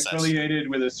to be affiliated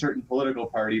with a certain political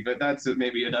party, but that's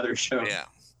maybe another show. Yeah.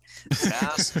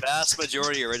 Vast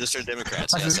majority are registered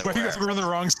Democrats. Yes, we're on the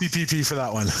wrong CPP for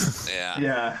that one. Yeah.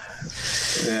 Yeah.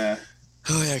 Yeah.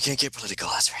 Oh yeah, I can't get political.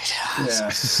 That's right.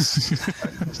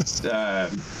 Yeah.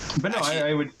 But no,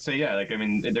 I would say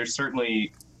there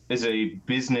certainly is a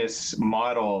business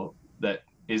model that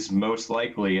is most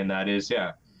likely, and that is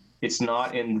it's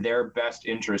not in their best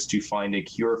interest to find a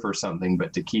cure for something,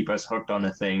 but to keep us hooked on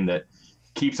a thing that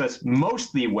keeps us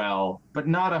mostly well, but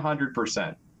not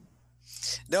 100%.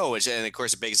 No, and of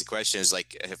course it begs the question is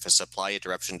like if a supply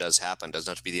interruption does happen, doesn't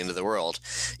have to be the end of the world.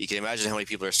 You can imagine how many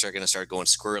people are going to start going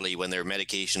squirrely when their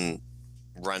medication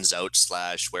runs out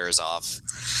 / wears off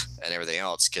and everything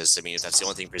else. Because I mean, if that's the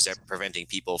only thing preventing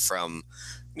people from,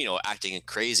 acting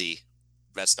crazy,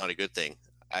 that's not a good thing.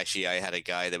 Actually, I had a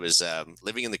guy that was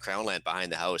living in the Crown Land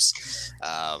behind the house,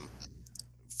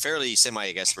 fairly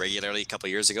regularly a couple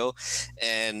of years ago,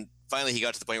 and finally, he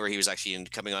got to the point where he was actually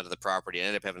coming onto the property and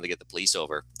ended up having to get the police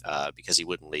over because he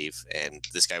wouldn't leave. And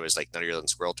this guy was like nuttier than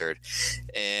squirrel turd.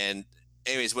 And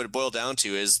anyways, what it boiled down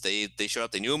to is they showed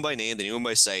up. They knew him by name. They knew him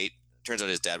by sight. Turns out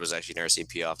his dad was actually an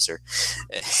RCMP officer.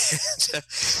 And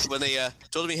when they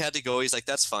told him he had to go, he's like,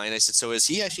 "That's fine." I said, "So is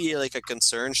he actually like a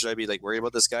concern? Should I be like worried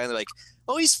about this guy?" And they're like,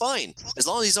 "Oh, he's fine as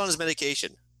long as he's on his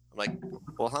medication." I'm like,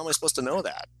 "Well, how am I supposed to know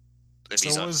that?"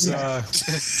 So was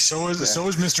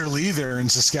Mr. Lee there in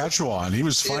Saskatchewan. He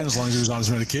was fine as long as he was on his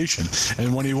medication,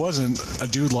 and when he wasn't, a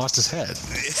dude lost his head.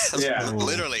 Yeah,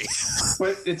 literally.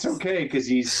 But it's okay because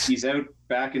he's out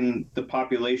back in the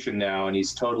population now, and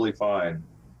he's totally fine,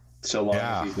 so long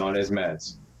as he's on his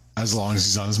meds. As long as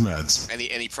he's on his meds. And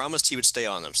he promised he would stay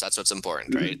on them, so that's what's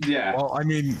important, right? Yeah. Well, I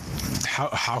mean,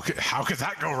 how could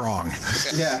that go wrong?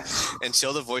 Yeah.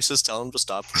 Until the voices tell him to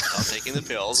stop taking the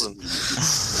pills. And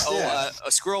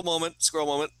a squirrel moment.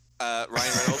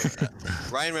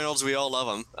 Ryan Reynolds, we all love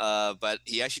him, but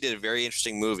he actually did a very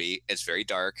interesting movie. It's very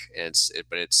dark, and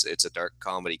it's a dark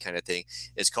comedy kind of thing.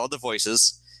 It's called The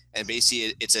Voices, and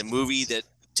basically it's a movie that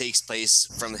takes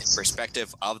place from the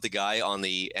perspective of the guy on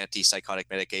the antipsychotic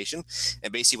medication.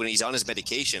 And basically when he's on his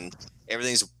medication,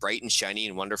 everything's bright and shiny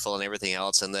and wonderful and everything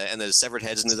else. And the severed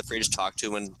heads into the fridge talk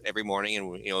to him every morning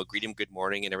and, greet him good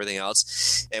morning and everything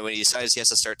else. And when he decides he has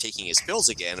to start taking his pills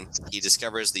again, he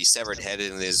discovers the severed head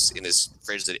in his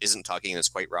fridge that isn't talking and is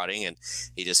quite rotting. And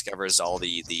he discovers all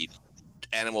the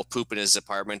animal poop in his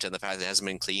apartment and the fact that it hasn't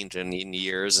been cleaned in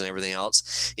years and everything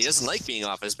else. He doesn't like being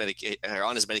off his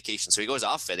on his medication, so he goes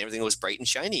off it. And everything goes bright and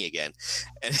shiny again.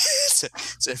 And it's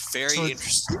a very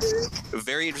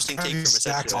interesting take from a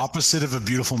exact opposite of A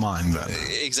Beautiful Mind. Then.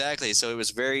 Exactly. So it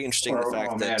was very interesting the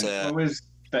fact that what was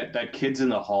that Kids in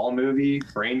the Hall movie,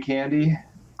 Brain Candy?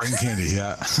 Brain Candy,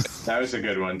 yeah. That was a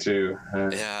good one too.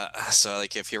 Yeah, so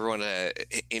like if you ever want an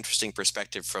interesting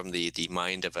perspective from the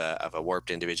mind of a warped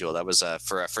individual, that was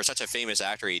for such a famous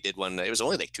actor. He did one. It was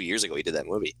only like 2 years ago he did that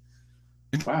movie.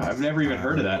 Wow, I've never even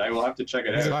heard of that. I will have to check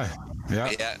it out.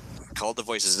 Yeah, called The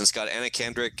Voices, and it's got Anna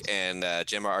Kendrick and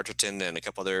Gemma Arterton and a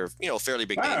couple other fairly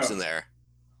big names in there.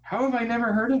 How have I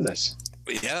never heard of this?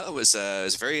 Yeah, it was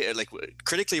very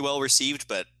critically well received,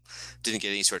 but didn't get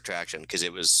any sort of traction because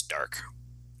it was dark.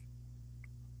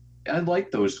 I like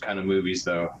those kind of movies,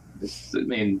 though. I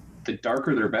mean, the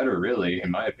darker they're better, really, in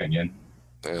my opinion.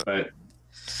 Yeah. But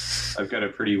I've got a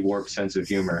pretty warped sense of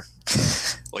humor.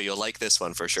 Well, you'll like this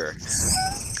one for sure.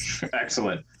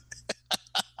 Excellent.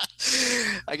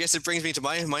 I guess it brings me to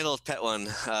my little pet one.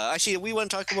 Actually, we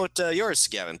want to talk about yours,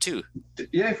 Gavin, too.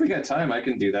 Yeah, if we got time, I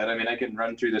can do that. I mean, I can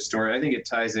run through the story. I think it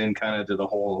ties in kind of to the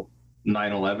whole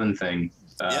 9/11 thing.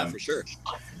 Yeah, for sure.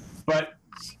 But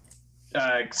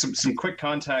some quick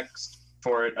context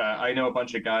for it. I know a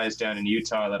bunch of guys down in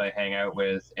Utah that I hang out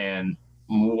with, and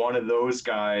one of those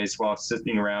guys, while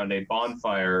sitting around a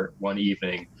bonfire one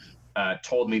evening,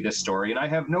 told me this story, and I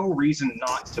have no reason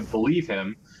not to believe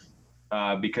him,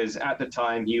 because at the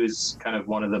time he was kind of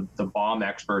one of the bomb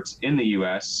experts in the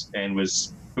U.S. and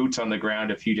was boots on the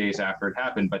ground a few days after it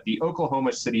happened. But the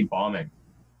Oklahoma City bombing.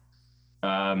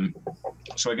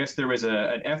 So I guess there was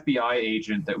an FBI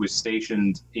agent that was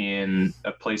stationed in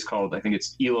a place called, I think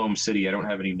it's Elohim City. I don't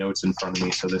have any notes in front of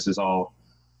me, so this is all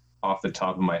off the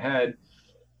top of my head.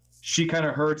 She kind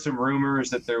of heard some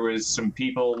rumors that there was some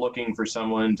people looking for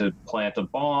someone to plant a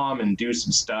bomb and do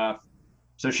some stuff.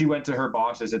 So she went to her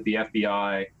bosses at the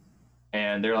FBI,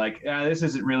 and they're like, this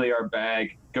isn't really our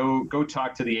bag. Go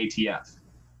talk to the ATF.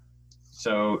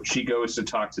 So she goes to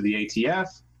talk to the ATF.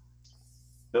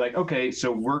 They're like, okay,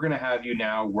 so we're going to have you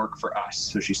now work for us.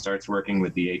 So she starts working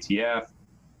with the ATF.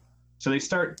 So they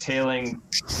start tailing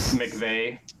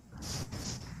McVeigh,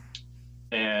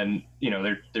 and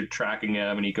they're tracking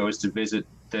him, and he goes to visit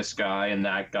this guy and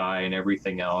that guy and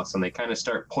everything else, and they kind of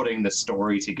start putting the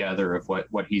story together of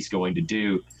what he's going to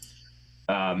do.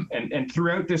 And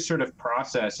throughout this sort of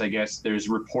process, I guess there's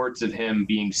reports of him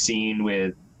being seen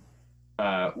with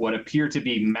what appear to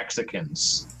be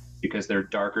Mexicans, because they're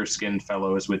darker skinned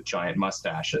fellows with giant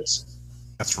mustaches.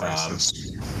 That's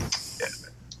racist.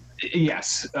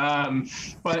 Yes,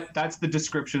 but that's the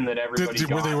description that everybody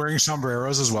got. Were they wearing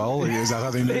sombreros as well? Is that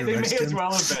how they knew they may as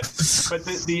well have been. But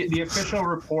the official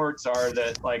reports are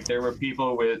that there were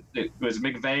people it was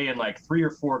McVeigh and 3 or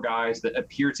 4 guys that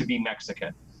appear to be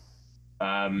Mexican.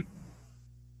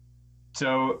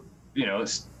 So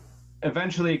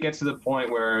eventually it gets to the point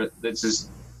where this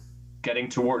is getting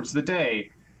towards the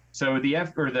day. So the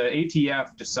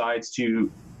ATF decides to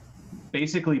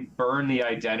basically burn the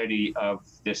identity of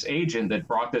this agent that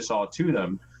brought this all to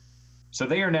them. So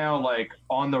they are now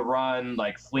on the run,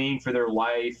 fleeing for their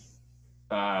life,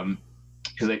 because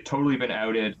they've totally been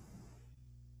outed.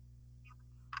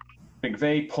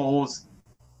 McVeigh pulls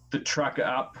the truck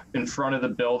up in front of the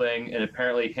building, and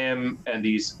apparently him and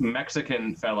these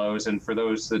Mexican fellows, and for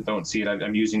those that don't see it,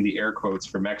 I'm using the air quotes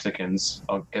for Mexicans.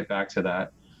 I'll get back to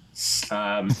that.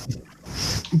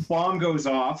 Bomb goes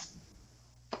off.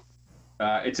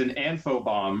 It's an ANFO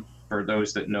bomb, for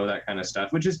those that know that kind of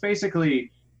stuff, which is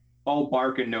basically all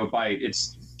bark and no bite.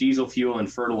 It's diesel fuel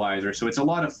and fertilizer, so it's a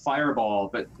lot of fireball,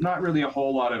 but not really a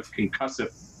whole lot of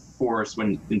concussive force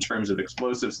in terms of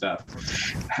explosive stuff.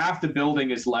 Half the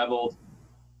building is leveled.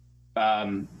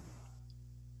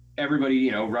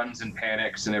 Everybody, runs and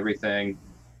panics and everything.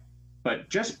 But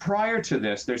just prior to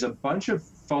this, there's a bunch of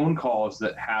phone calls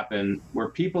that happen where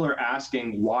people are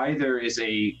asking why there is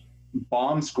a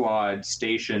bomb squad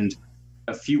stationed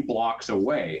a few blocks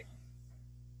away.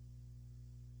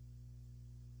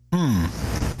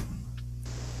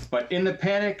 But in the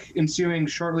panic ensuing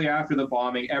shortly after the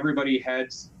bombing, everybody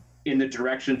heads in the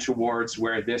direction towards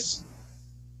where this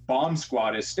bomb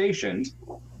squad is stationed.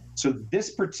 So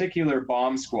this particular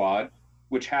bomb squad,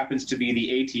 which happens to be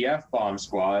the ATF bomb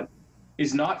squad,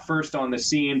 is not first on the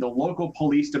scene. The local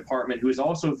police department, who is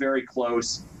also very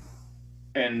close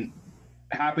and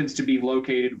happens to be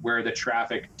located where the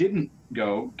traffic didn't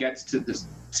go, gets to the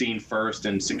scene first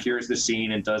and secures the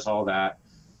scene and does all that.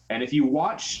 And if you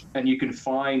watch and you can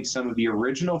find some of the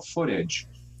original footage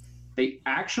they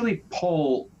actually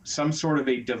pull some sort of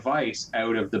a device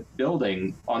out of the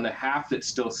building on the half that's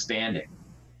still standing.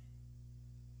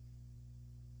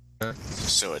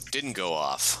 So it didn't go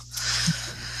off.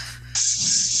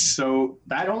 So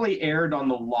that only aired on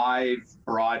the live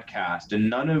broadcast, and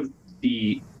none of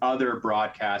the other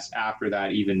broadcasts after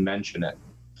that even mention it.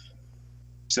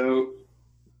 So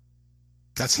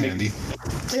that's handy.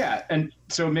 Yeah, and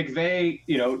so McVeigh,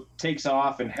 takes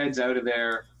off and heads out of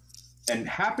there and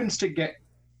happens to get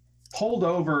pulled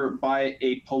over by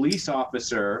a police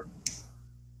officer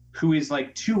who is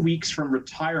like 2 weeks from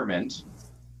retirement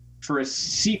for a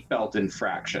seatbelt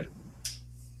infraction,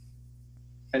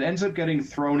 and ends up getting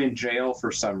thrown in jail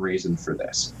for some reason for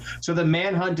this. So the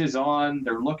manhunt is on.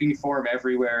 They're looking for him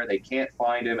everywhere. They can't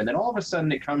find him. And then all of a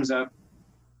sudden it comes up,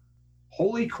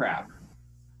 holy crap,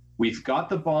 we've got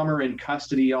the bomber in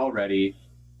custody already.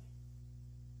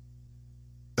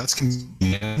 That's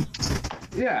convenient.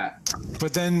 Yeah.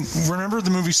 But then remember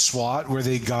the movie SWAT where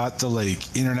they got the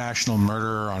international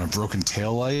murderer on a broken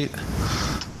taillight?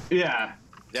 Yeah.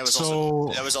 That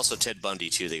was also Ted Bundy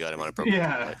too. They got him on a broken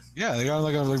taillight. Yeah, they got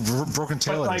a broken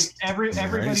taillight. But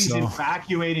everybody's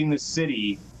evacuating the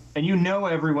city, and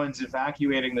everyone's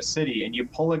evacuating the city, and you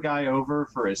pull a guy over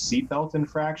for a seatbelt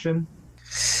infraction.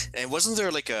 And wasn't there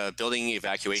a building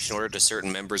evacuation order to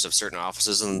certain members of certain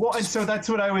offices? And so that's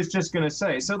what I was just going to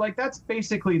say. So that's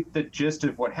basically the gist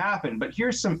of what happened. But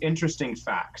here's some interesting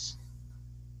facts.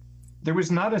 There was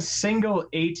not a single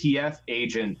ATF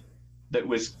agent that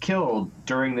was killed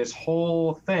during this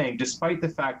whole thing, despite the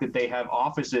fact that they have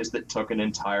offices that took an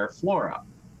entire floor up.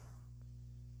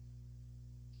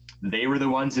 They were the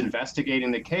ones investigating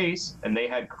the case, and they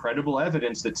had credible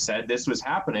evidence that said this was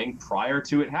happening prior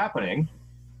to it happening.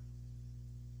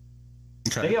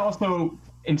 Okay. They also,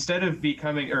 instead of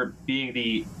being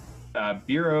the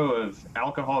Bureau of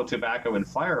Alcohol, Tobacco, and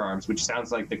Firearms, which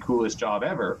sounds like the coolest job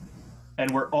ever, and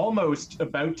were almost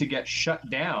about to get shut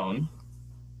down,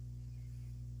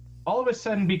 all of a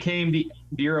sudden became the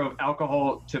Bureau of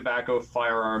Alcohol, Tobacco,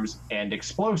 Firearms, and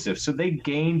Explosives. So they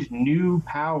gained new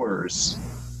powers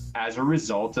as a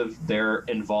result of their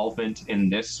involvement in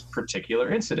this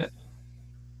particular incident.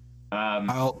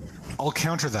 I'll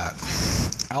counter that.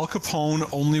 Al Capone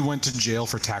only went to jail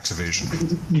for tax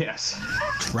evasion. Yes.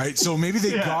 Right? So maybe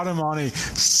they got him on a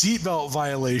seatbelt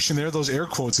violation. There are those air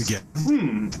quotes again.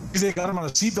 Maybe they got him on a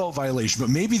seatbelt violation, but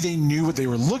maybe they knew what they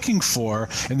were looking for,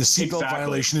 and the seatbelt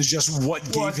violation is just what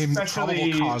gave him the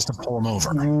probable cause to pull him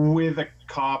over. With a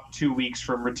cop 2 weeks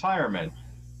from retirement.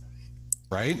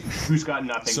 Right? Who's got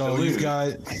nothing to lose. So you've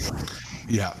got...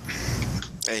 Yeah.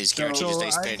 And he's guaranteed his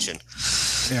day's pension.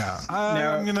 Yeah,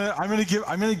 I'm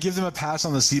gonna give them a pass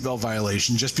on the seatbelt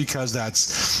violation just because that's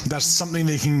something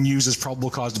they can use as probable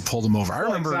cause to pull them over. I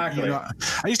remember,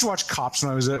 I used to watch Cops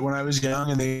when I was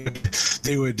young, and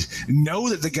they would know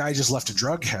that the guy just left a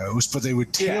drug house, but they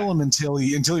would tail him until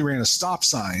he ran a stop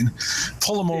sign,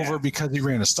 pull him over because he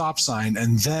ran a stop sign,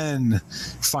 and then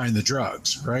find the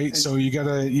drugs. Right. So you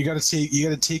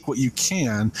gotta take what you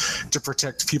can to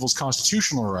protect people's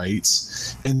constitutional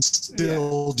rights and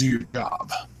still do your job.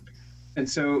 And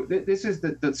so this is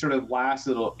the sort of last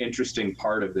little interesting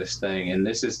part of this thing, and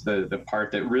this is the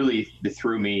part that really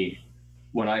threw me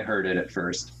when I heard it at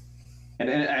first.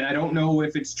 And I don't know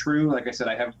if it's true. Like I said,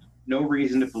 I have no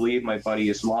reason to believe my buddy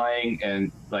is lying,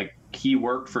 and he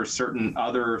worked for certain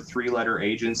other 3-letter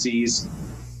agencies.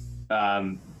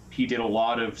 He did a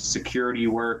lot of security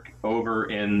work over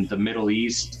in the Middle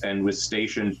East and was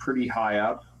stationed pretty high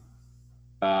up.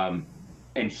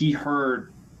 And he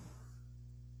heard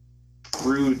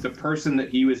through the person that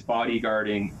he was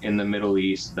bodyguarding in the Middle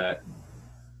East that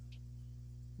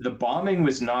the bombing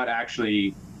was not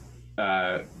actually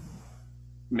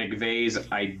McVeigh's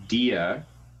idea,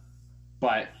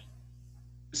 but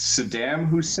Saddam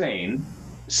Hussein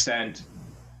sent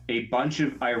a bunch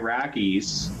of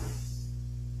Iraqis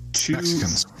to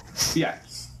Mexicans. Yeah.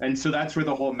 And so that's where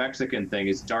the whole Mexican thing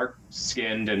is,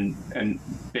 dark-skinned and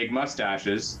big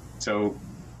mustaches. So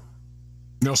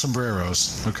no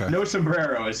sombreros. Okay. No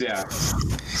sombreros. Yeah.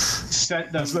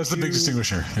 Sent them. That's the big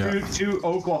distinguisher. Yeah. To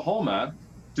Oklahoma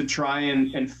to try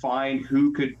and find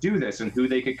who could do this and who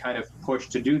they could kind of push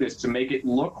to do this to make it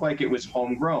look like it was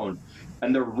homegrown.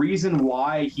 And the reason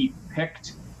why he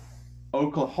picked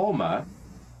Oklahoma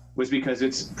was because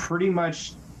it's pretty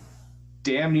much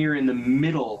damn near in the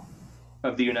middle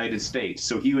of the United States.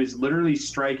 So he was literally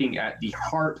striking at the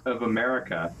heart of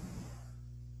America.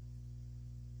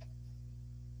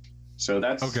 So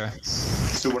that's okay.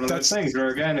 So one of those things where,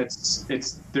 again, it's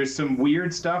there's some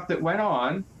weird stuff that went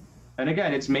on, And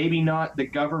again, it's maybe not the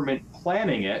government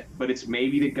planning it, but it's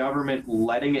maybe the government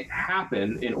letting it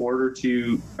happen in order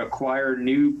to acquire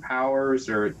new powers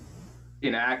or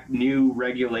enact new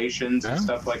regulations and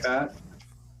stuff like that.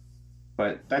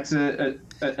 But that's an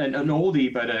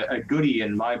oldie, but a goodie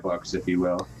in my books, if you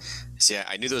will. See,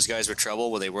 I knew those guys were trouble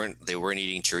when they weren't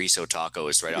eating chorizo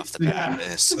tacos right off the bat.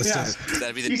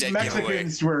 That'd be the These dead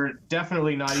Mexicans giveaway. were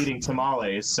definitely not eating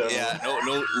tamales, so Yeah,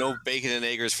 no bacon and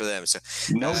eggers for them. So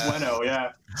no bueno,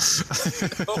 yeah.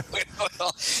 So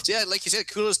yeah, like you said,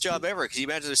 coolest job ever. Because you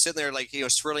imagine they're sitting there like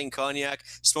swirling cognac,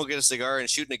 smoking a cigar, and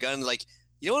shooting a gun. Like,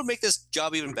 you know what would make this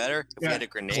job even better? If we had a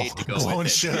grenade to go with it.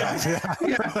 Shit up.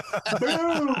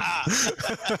 Boom!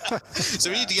 So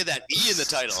we need to get that E in the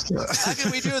title. How can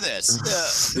we do this?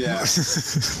 Yeah.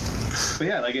 But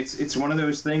yeah, like it's one of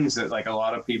those things that like a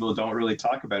lot of people don't really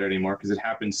talk about anymore because it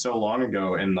happened so long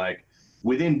ago, and like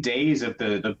within days of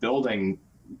the building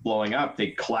blowing up,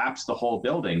 they collapsed the whole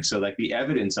building. So like the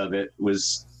evidence of it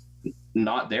was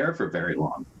not there for very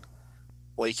long.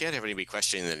 Well, you can't have anybody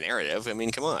questioning the narrative. I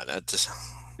mean, come on.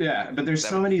 Yeah, but there's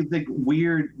so many like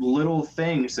weird little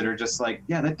things that are just like,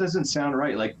 yeah, that doesn't sound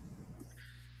right. Like,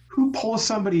 who pulls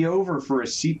somebody over for a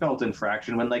seatbelt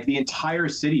infraction when like the entire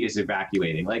city is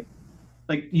evacuating? Like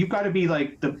you've got to be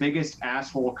like the biggest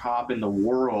asshole cop in the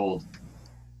world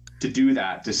to do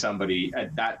that to somebody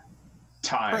at that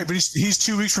time. Right, but he's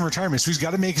 2 weeks from retirement, so he's got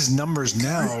to make his numbers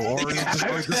now, or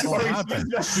this won't happen.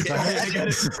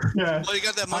 Yeah. Well, you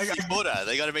got that monthly quota.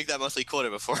 They got to make that monthly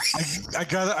quota before. I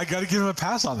gotta give him a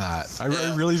pass on that.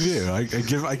 I really do. I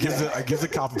give the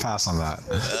cop a pass on that.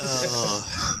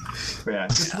 Yeah,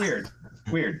 it's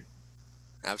weird.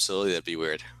 Absolutely, that'd be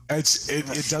weird. It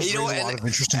does raise a lot of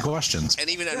interesting questions. And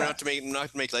even not to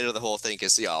make light of the whole thing,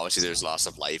 because obviously there's loss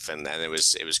of life, and it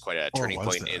was quite a turning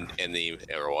point in the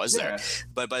there.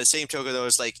 But by the same token, though,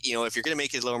 it's like, if you're going to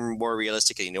make it a little more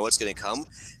realistic and you know what's going to come,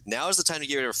 now is the time to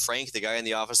get rid of Frank, the guy in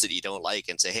the office that you don't like,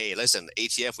 and say, hey, listen,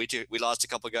 ATF, we lost a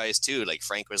couple guys too. Like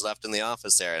Frank was left in the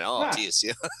office there, and geez,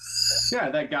 yeah,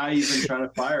 that guy you've been trying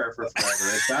to fire for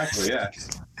forever. Exactly, yeah.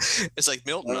 It's like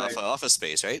Milton off Office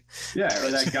Space, right? Yeah,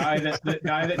 or that guy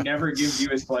that never gives you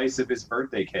his slice of his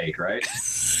birthday cake, right?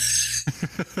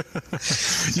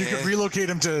 You could relocate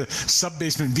him to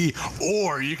sub-basement B,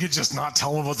 or you could just not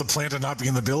tell him about the plant and not be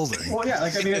in the building. Well, yeah,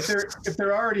 like I mean, if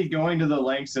they're already going to the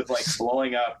lengths of like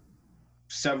blowing up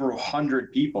several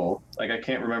hundred people, like I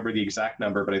can't remember the exact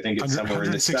number, but I think it's somewhere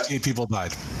in the 168 people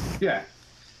died. Yeah.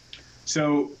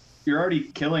 So you're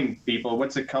already killing people.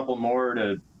 What's a couple more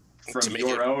from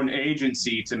your own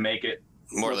agency to make it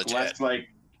more legit, less like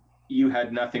you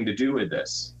had nothing to do with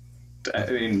this? I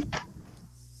mean,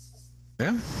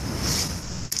 yeah.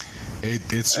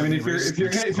 It's. I mean, if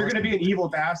you're gonna be an evil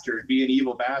bastard, be an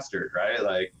evil bastard, right?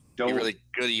 Like, don't be a really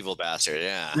good evil bastard.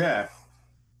 Yeah. Yeah.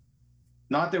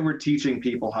 Not that we're teaching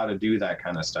people how to do that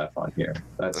kind of stuff on here.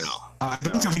 That's. I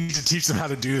don't think we need to teach them how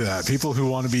to do that. People who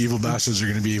want to be evil bastards are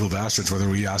going to be evil bastards, whether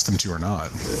we ask them to or not.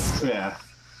 Yeah,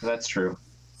 that's true.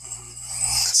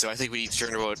 So I think we need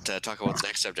to talk about the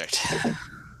next subject,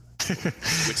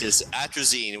 which is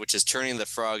atrazine, which is turning the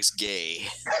frogs gay.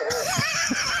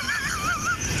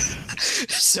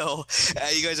 So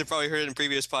you guys have probably heard it in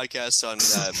previous podcasts on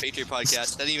Patriot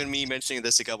Podcast, and even me mentioning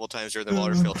this a couple times during the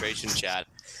water filtration chat,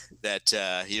 that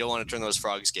you don't want to turn those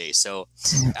frogs gay. So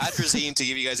atrazine, to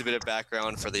give you guys a bit of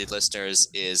background for the listeners,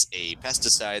 is a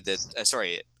pesticide that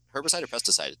herbicide or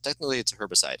pesticide? Technically, it's a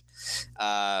herbicide.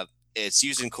 It's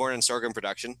used in corn and sorghum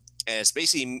production, and it's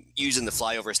basically used in the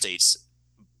flyover states,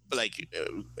 like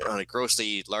on a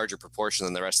grossly larger proportion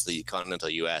than the rest of the continental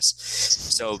U.S.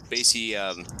 So basically,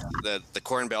 the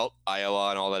Corn Belt, Iowa,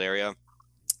 and all that area,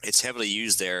 it's heavily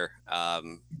used there.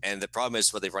 And the problem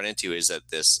is, what they've run into is that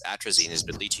this atrazine has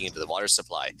been leaching into the water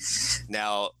supply.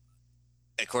 Now,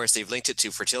 of course, they've linked it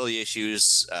to fertility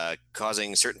issues,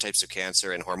 causing certain types of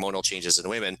cancer and hormonal changes in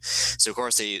women. So, of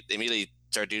course, they immediately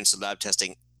started doing some lab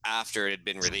testing after it had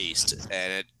been released,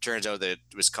 and it turns out that it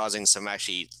was causing some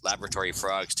actually laboratory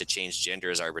frogs to change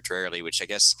genders arbitrarily, which I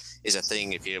guess is a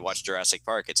thing. If you watch Jurassic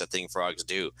Park, it's a thing frogs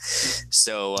do.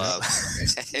 So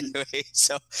anyway,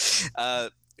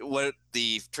 what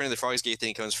the turning the frogs gay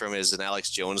thing comes from is an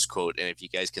Alex Jones quote, and if you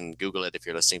guys can Google it if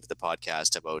you're listening to the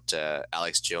podcast, about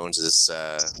Alex Jones's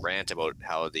rant about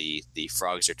how the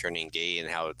frogs are turning gay and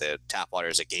how the tap water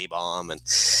is a gay bomb and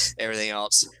everything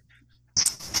else.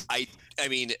 I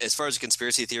mean, as far as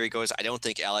conspiracy theory goes, I don't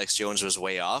think Alex Jones was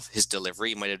way off. His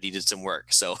delivery might have needed some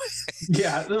work. So,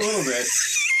 yeah, a little bit.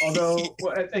 Although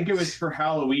I think it was for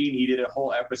Halloween, he did a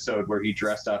whole episode where he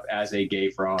dressed up as a gay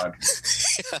frog.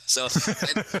 So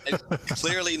and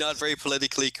clearly not very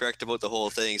politically correct about the whole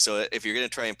thing. So if you're going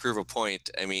to try and prove a point,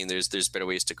 I mean, there's better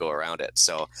ways to go around it.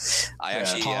 So I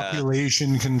actually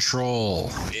population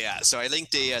control. Yeah, so I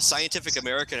linked a Scientific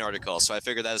American article, so I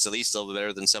figured that is at least a little bit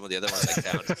better than some of the other ones I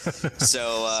found.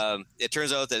 So it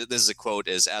turns out that this is a quote: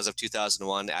 "Is as of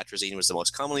 2001, atrazine was the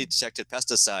most commonly detected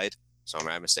pesticide." So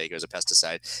my mistake, it was a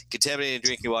pesticide contaminating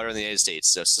drinking water in the United States.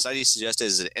 So society suggested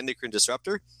it's an endocrine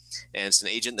disruptor, and it's an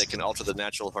agent that can alter the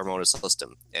natural hormonal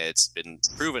system. It's been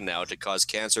proven now to cause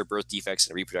cancer, birth defects,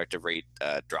 and reproductive rate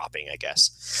dropping, I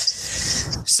guess.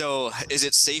 So is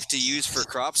it safe to use for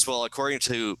crops? Well, according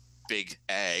to Big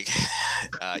Ag,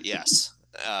 yes.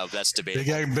 That's debatable.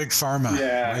 Big Ag, Big Pharma.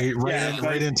 Yeah.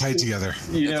 Right in tight together.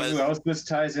 You know who else this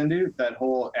ties into? That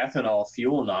whole ethanol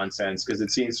fuel nonsense, because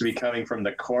it seems to be coming from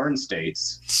the corn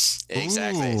states.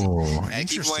 Exactly. Ooh, and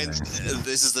keep in mind,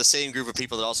 this is the same group of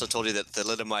people that also told you that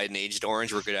thalidomide and Agent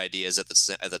Orange were good ideas at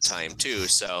the time too.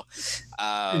 So,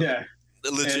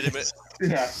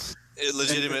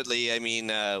 legitimately, I mean,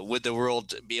 would the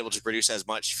world be able to produce as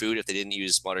much food if they didn't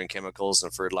use modern chemicals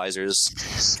and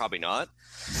fertilizers? Probably not.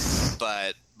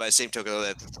 But by the same token,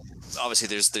 that obviously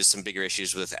there's some bigger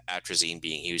issues with atrazine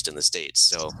being used in the States.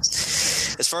 So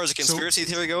as far as the conspiracy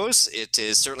theory goes, it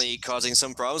is certainly causing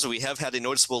some problems. We have had a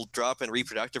noticeable drop in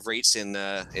reproductive rates in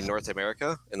North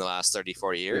America in the last 30,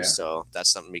 40 years. Yeah. So that's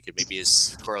something we could maybe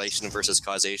is correlation versus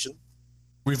causation.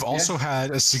 We've also had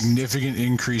a significant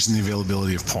increase in the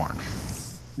availability of porn.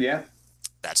 Yeah.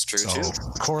 That's true too.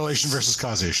 Correlation versus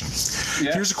causation.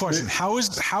 Yeah. Here's a question: How is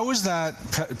that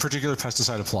particular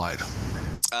pesticide applied?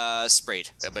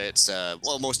 Sprayed, but it's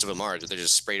most of them are. They're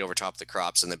just sprayed over top of the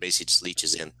crops, and then basically just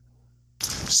leaches in.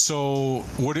 So,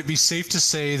 would it be safe to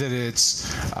say that it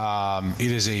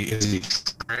is a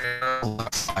trail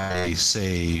by,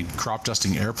 say, crop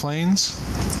dusting airplanes?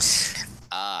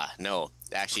 No.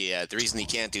 Actually, the reason you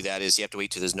can't do that is you have to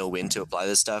wait till there's no wind to apply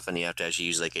this stuff, and you have to actually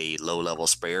use like a low-level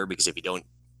sprayer, because if you don't,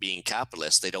 being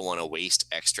capitalists, they don't want to waste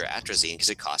extra atrazine because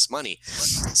it costs money.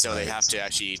 So they have to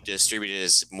actually distribute it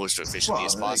as most efficiently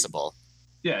as possible.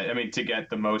 Yeah, I mean, to get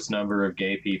the most number of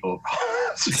gay people.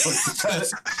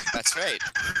 That's right.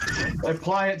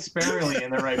 Apply it sparingly in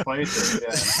the right places. Yeah.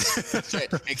 That's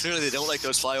right. And clearly, they don't like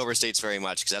those flyover states very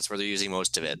much, because that's where they're using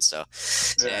most of it. So,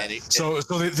 yeah.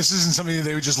 This isn't something that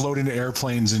they would just load into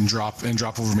airplanes and drop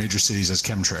over major cities as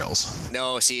chemtrails.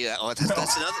 No, see,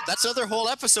 that's another whole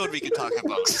episode we could talk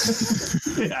about.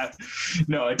 Yeah,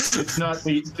 no, it's not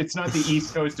the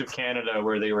east coast of Canada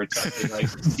where they were testing like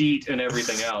DEET and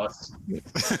everything else.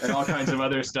 And all kinds of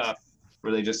other stuff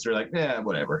where they just are like,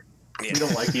 whatever. Yeah. We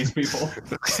don't like these people.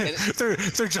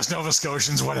 they're just Nova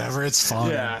Scotians, whatever. It's fun.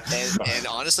 Yeah. And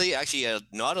honestly, actually,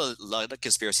 not a lot of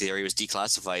conspiracy theory was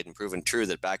declassified and proven true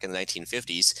that back in the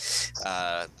 1950s,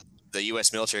 the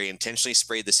U.S. military intentionally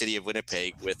sprayed the city of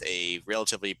Winnipeg with a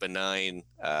relatively benign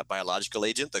biological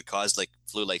agent that caused like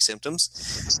flu-like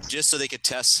symptoms, just so they could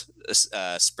test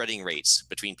spreading rates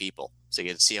between people. So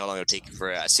you could see how long it would take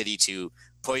for a city to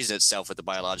poison itself with the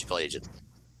biological agent.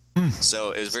 So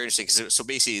it was very interesting. So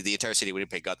basically, the entire city of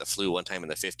Winnipeg got the flu one time in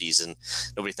the 50s, and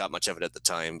nobody thought much of it at the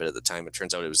time. But at the time, it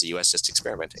turns out it was the U.S. just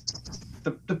experimenting.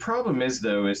 The problem is,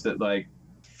 though, is that like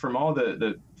from all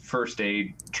the first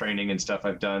aid training and stuff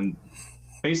I've done,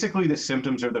 basically the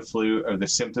symptoms of the flu are the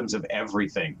symptoms of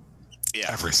everything. Yeah,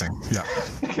 everything. Yeah.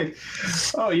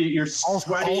 Oh, you're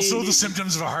sweaty. Also, the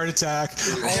symptoms of a heart attack.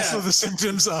 Also, the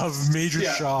symptoms of major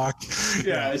shock.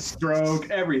 Yeah, stroke,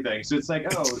 everything. So it's like,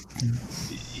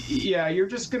 yeah, you're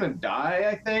just gonna die.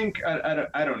 I think.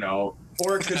 I don't know.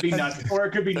 Or it could be nothing. Or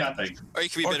it could be nothing. Or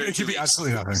it could be better. It could be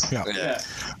absolutely nothing. Yeah.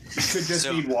 It could just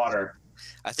need water.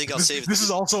 I think I'll save. This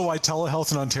is also why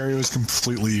telehealth in Ontario is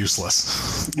completely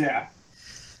useless. Yeah.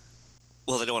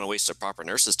 Well, they don't want to waste their proper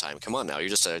nurses' time. Come on now, you're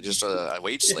just a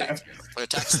wage slave, or a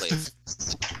tax slave.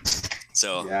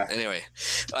 So anyway,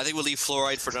 I think we'll leave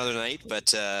fluoride for another night. But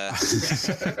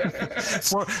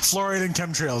fluoride and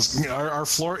chemtrails.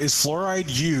 Is fluoride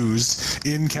used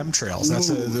in chemtrails? That's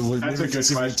a good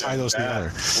question. Tie those together.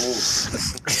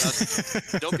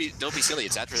 Don't be silly.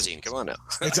 It's atrazine. Come on now.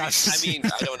 It's atrazine. I mean,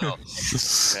 I don't know.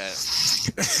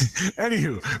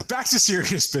 Anywho, back to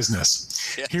serious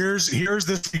business. Yeah. Here's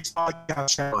this week's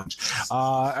podcast challenge.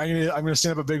 I'm gonna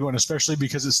stand up a big one, especially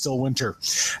because it's still winter.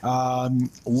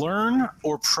 Learn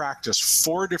or practice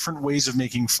 4 different ways of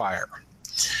making fire.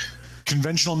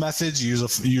 Conventional methods: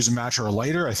 use a match or a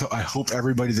lighter. I hope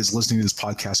everybody that's listening to this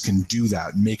podcast can do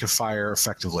that. Make a fire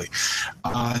effectively.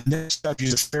 Next up,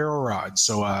 use a ferro rod.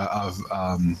 So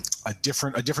a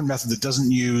different method that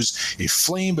doesn't use a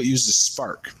flame but uses a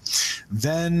spark.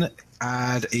 Then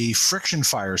add a friction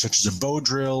fire, such as a bow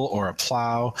drill or a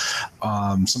plow,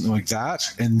 something like that,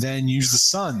 and then use the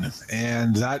sun.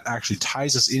 And that actually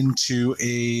ties us into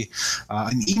an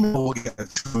email we'll get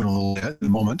to in a little bit in a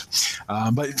moment.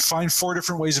 But find 4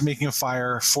 different ways of making a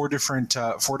fire, 4 different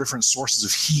sources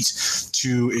of heat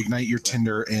to ignite your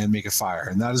tinder and make a fire.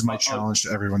 And that is my challenge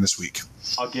to everyone this week.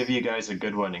 I'll give you guys a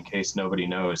good one in case nobody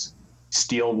knows.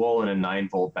 Steel wool and a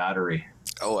 9-volt battery.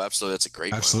 Oh, absolutely. That's a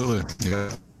great one. Absolutely. Yeah.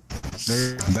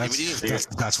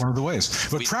 That's one of the ways.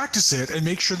 But practice it and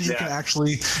make sure that you can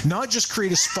actually not just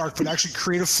create a spark, but actually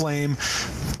create a flame.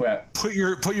 Put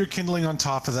your kindling on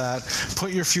top of that.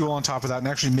 Put your fuel on top of that, and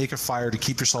actually make a fire to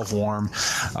keep yourself warm.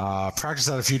 Practice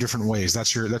that a few different ways.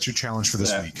 That's your challenge for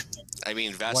this week. I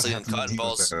mean, Vaseline and cotton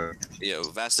balls.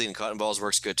 Vaseline and cotton balls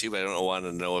works good too. But I don't want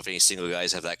to know if any single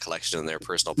guys have that collection in their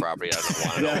personal property. I don't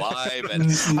want to know why. But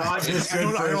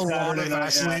I don't want a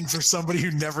Vaseline for somebody who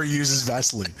never uses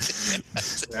Vaseline.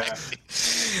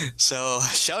 So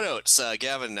shout outs,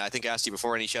 Gavin. I think I asked you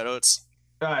before. Any shout outs?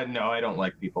 No, I don't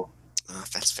like people.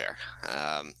 That's fair.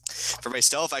 For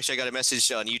myself, actually, I got a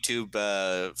message on YouTube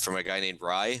from a guy named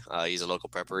Rye. He's a local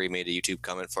prepper. He made a YouTube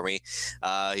comment for me.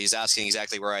 He's asking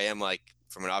exactly where I am. Like,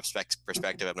 from an ops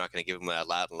perspective, I'm not going to give him a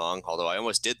lat and long, although I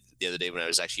almost did the other day when I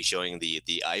was actually showing the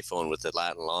iPhone with the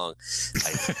lat and long.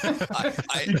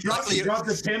 You dropped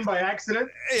the pin by accident?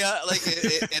 Yeah, like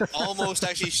it almost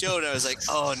actually showed. I was like,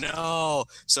 oh no.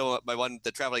 So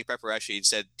the traveling prepper actually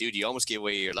said, dude, you almost gave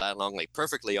away your lat and long like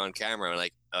perfectly on camera. I'm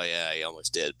like, oh yeah, I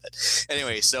almost did. But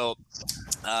anyway, so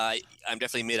I'm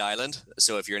definitely mid-island.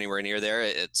 So if you're anywhere near there,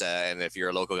 it's and if you're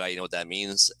a local guy, you know what that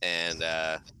means. And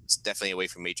it's definitely away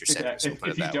from major centers. Yeah,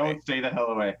 if you don't, stay the hell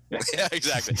away. Yeah,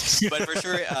 exactly. But for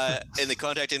sure, in the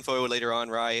contact info later on,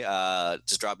 Rye,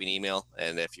 just drop me an email.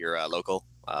 And if you're local,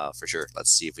 for sure,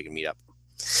 let's see if we can meet up.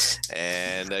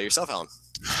 And yourself, Alan.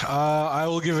 I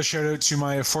will give a shout out to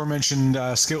my aforementioned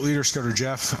scout leader, Scouter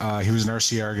Jeff. He was an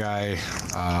RCR guy.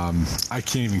 I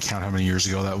can't even count how many years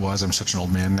ago that was. I'm such an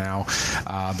old man now.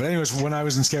 But anyways, when I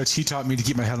was in Scouts, he taught me to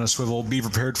keep my head on a swivel, be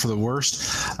prepared for the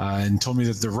worst, and told me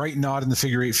that the right knot in the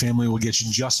figure 8 family will get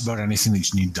you just about anything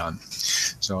that you need done.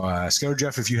 So Scouter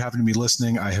Jeff, if you happen to be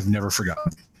listening, I have never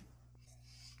forgotten.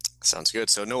 Sounds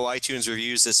good. So no iTunes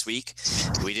reviews this week.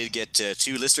 We did get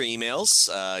 2 listener emails.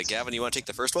 Gavin, you want to take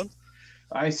the first one?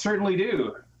 I certainly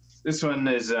do. This one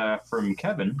is from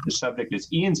Kevin. The subject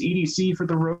is Ian's EDC for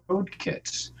the road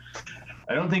kit.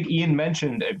 I don't think Ian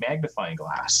mentioned a magnifying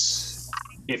glass.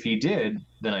 If he did,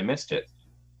 then I missed it.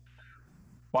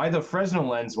 Buy the Fresnel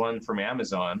lens one from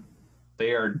Amazon.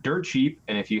 They are dirt cheap,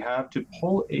 and if you have to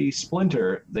pull a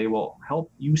splinter, they will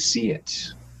help you see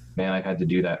it. Man, I've had to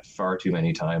do that far too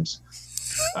many times.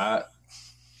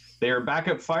 They are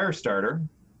backup fire starter,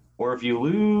 or if you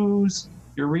lose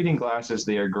your reading glasses,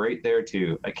 they are great there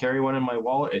too. I carry one in my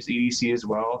wallet as EDC as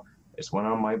well. It's one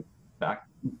on my back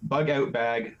bug out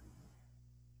bag.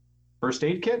 First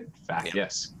aid kit? Fact,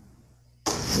 yes.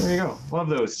 There you go. Love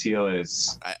those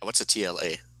TLAs. What's a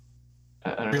TLA?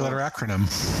 3-letter acronym.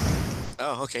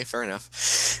 Oh, okay, fair enough.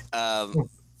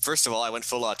 First of all, I went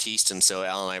full autiste, and so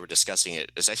Alan and I were discussing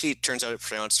it. It actually turns out it's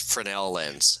pronounced Fresnel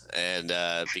lens, and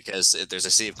because there's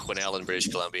a city of Quesnel in British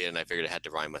Columbia, and I figured it had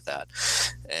to rhyme with that,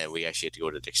 and we actually had to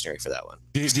go to the dictionary for that one.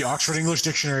 The Oxford English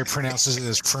Dictionary pronounces it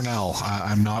as Fresnel.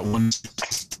 I'm not one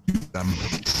of them.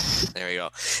 There you go.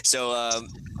 So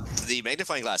the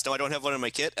magnifying glass. No, I don't have one in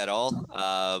my kit at all.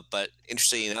 But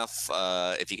interestingly enough,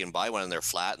 if you can buy one and they're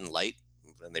flat and light,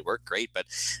 and they work great. But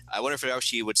I wonder if it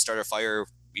actually would start a fire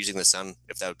using the sun,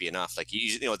 if that would be enough. Like,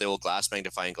 you know, the old glass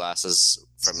magnifying glasses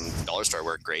from dollar store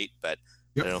work great, but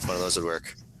I don't know if one of those would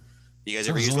work. You guys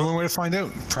ever use one? The only way to find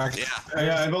out. Practice.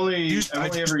 Yeah, I've only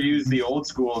ever used the old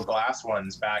school glass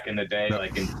ones back in the day,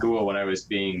 like in school when I was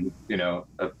being, you know,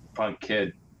 a punk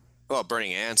kid. Well,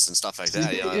 burning ants and stuff like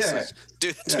that. You know,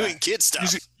 doing kid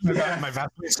stuff. My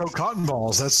Vaseline soaked cotton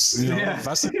balls. That's, you know,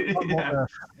 Vaseline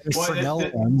Fresnel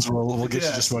ones will get you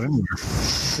just about anywhere.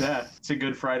 Yeah, it's a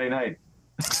good Friday night.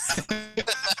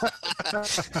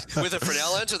 With the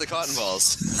Fresnel lens or the cotton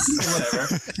balls? Whatever.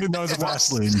 No, it's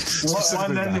Vaseline.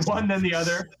 One then the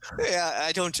other. Yeah,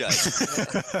 I don't judge.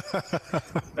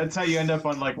 That's how you end up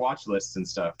on like watch lists and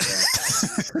stuff. Yeah.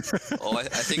 Oh, I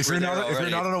think if you're not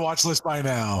on a watch list by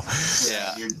now.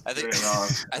 Yeah, I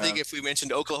think if we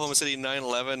mentioned Oklahoma City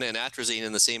 9/11 and atrazine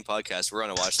in the same podcast, we're on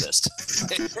a watch list.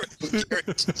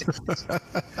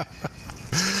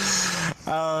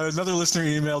 Another listener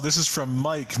email. This is from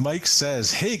Mike. Mike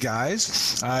says, "Hey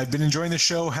guys, I've been enjoying the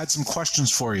show. Had some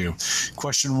questions for you.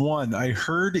 Question 1: I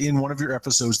heard in one of your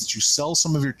episodes that you sell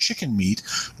some of your chicken meat.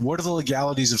 What are the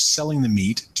legalities of selling the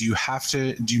meat? Do you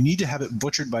need to have it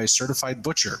butchered by a certified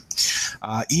butcher?"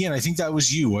 Ian, I think that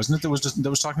was you, wasn't it? That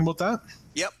was talking about that.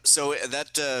 Yep. So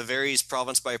that varies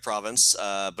province by province,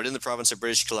 but in the province of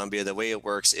British Columbia, the way it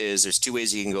works is there's two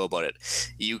ways you can go about it.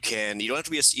 You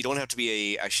don't have to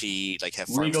be actually like have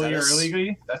farm legally status. or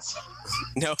illegally. That's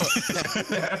No,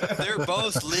 they're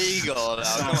both legal.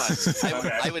 Now, come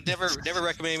on. I would never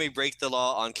recommend me break the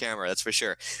law on camera. That's for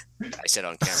sure. I said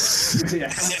on camera.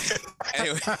 yeah.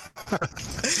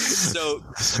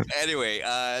 Anyway,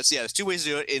 so yeah, there's two ways to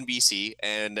do it in BC,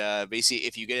 and basically,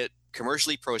 if you get it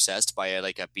commercially processed by a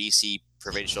BC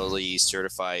provincially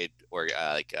certified or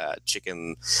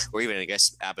chicken or even I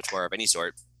guess abattoir of any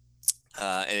sort,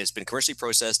 and it's been commercially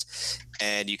processed,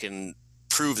 and you can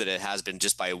prove that it has been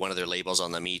just by one of their labels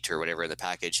on the meat or whatever in the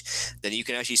package, then you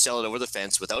can actually sell it over the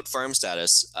fence without farm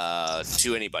status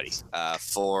to anybody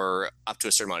for up to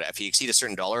a certain amount. If you exceed a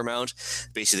certain dollar amount,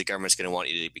 basically the government's going to want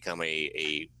you to become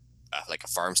a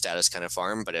farm status kind of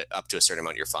farm, but up to a certain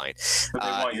amount, you're fine. But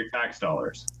they want your tax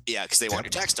dollars. Yeah, because they want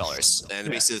your tax dollars. And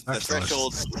basically the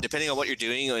threshold, depending on what you're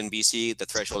doing in BC, the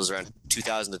threshold is around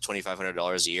 $2,000 to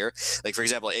 $2,500 a year. Like, for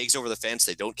example, eggs over the fence,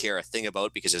 they don't care a thing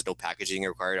about because there's no packaging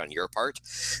required on your part.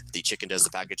 The chicken does the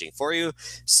packaging for you.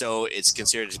 So it's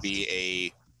considered to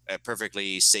be a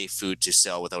perfectly safe food to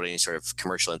sell without any sort of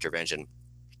commercial intervention.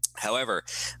 However,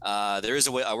 there is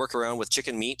a workaround with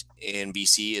chicken meat in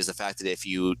BC is the fact that if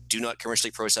you do not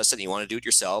commercially process it and you want to do it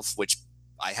yourself, which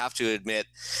I have to admit,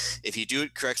 if you do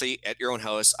it correctly at your own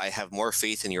house, I have more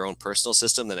faith in your own personal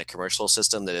system than a commercial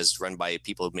system that is run by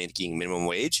people making minimum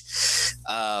wage.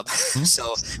 But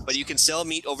you can sell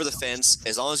meat over the fence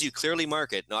as long as you clearly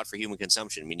mark it, not for human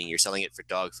consumption, meaning you're selling it for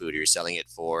dog food or you're selling it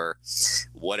for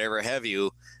whatever have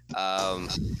you.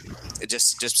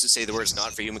 Just to say the words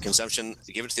 "not for human consumption,"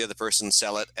 give it to the other person,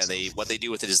 sell it, and what they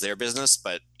do with it is their business.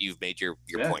 But you've made your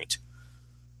point.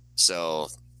 So,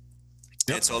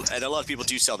 and a lot of people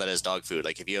do sell that as dog food.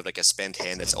 Like if you have like a spent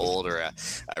hen that's old or a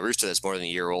rooster that's more than a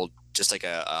year old, just like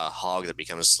a hog that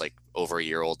becomes like over a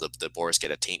year old, the boars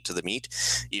get a taint to the meat.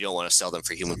 You don't want to sell them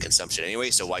for human consumption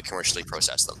anyway. So why commercially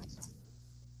process them?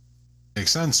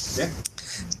 Makes sense. Yeah.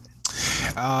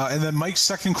 And then Mike's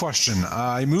second question.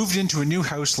 I moved into a new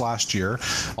house last year.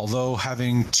 Although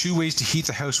having 2 ways to heat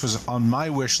the house was on my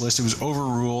wish list, it was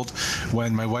overruled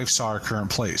when my wife saw our current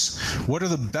place. What are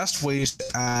the best ways to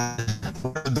add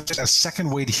a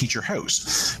second way to heat your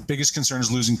house? Biggest concern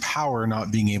is losing power,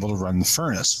 not being able to run the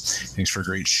furnace. Thanks for a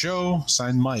great show.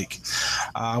 Signed, Mike.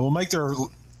 Well, Mike, there are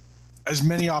as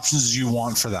many options as you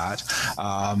want for that.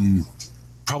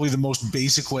 Probably the most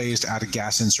basic way is to add a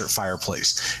gas insert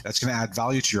fireplace. That's going to add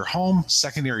value to your home,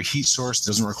 secondary heat source,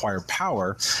 doesn't require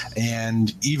power,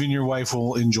 and even your wife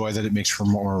will enjoy that. It makes for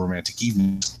more romantic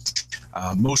evenings.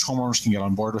 Most homeowners can get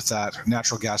on board with that.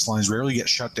 Natural gas lines rarely get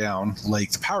shut down like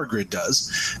the power grid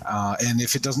does. And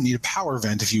if it doesn't need a power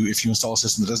vent, if you install a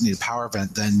system that doesn't need a power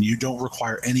vent, then you don't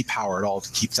require any power at all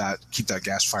to keep that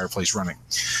gas fireplace running.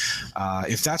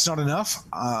 If that's not enough,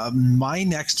 my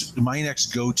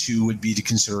next go-to would be to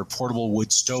consider a portable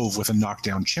wood stove with a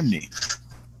knockdown chimney.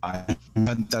 I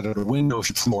vent that out a window if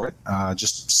you floor it.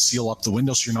 Just seal up the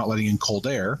window so you're not letting in cold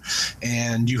air,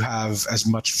 and you have as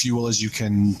much fuel as you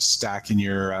can stack in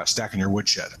your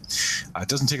woodshed. It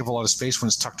doesn't take up a lot of space when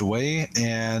it's tucked away,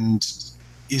 and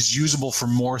is usable for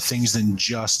more things than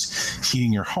just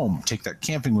heating your home. Take that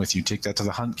camping with you. Take that to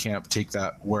the hunt camp. Take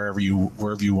that wherever you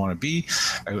want to be,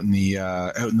 out in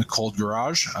the cold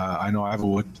garage. I know I have a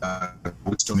wood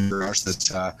stone garage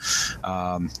that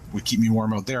would keep me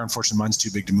warm out there. Unfortunately, mine's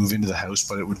too big to move into the house,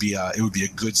 but it would be a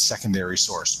good secondary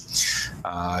source.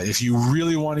 If you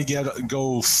really want to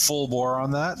go full bore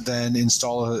on that, then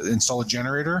install a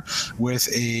generator with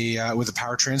a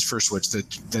power transfer switch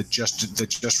that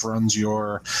just runs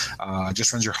your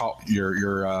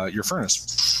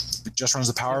furnace. It just runs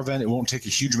the power vent. It won't take a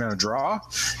huge amount of draw,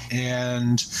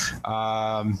 and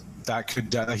that could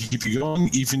keep you going.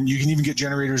 You can even get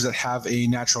generators that have a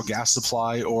natural gas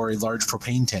supply or a large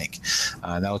propane tank.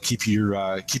 That'll keep your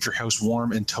house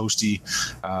warm and toasty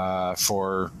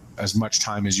for as much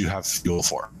time as you have fuel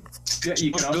for. Yeah,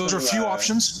 those are a few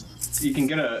options. You can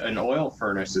get an oil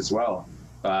furnace as well.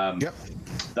 Yep.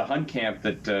 The hunt camp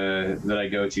that I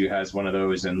go to has one of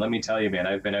those, and let me tell you, man,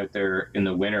 I've been out there in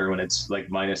the winter when it's like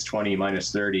 -20,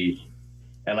 -30,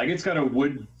 and like it's got a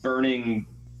wood burning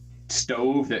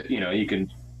stove that you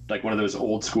can, like one of those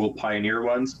old school Pioneer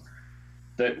ones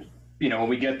that when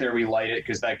we get there, we light it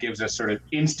because that gives us sort of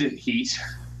instant heat.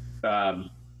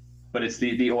 But it's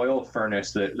the oil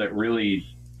furnace that really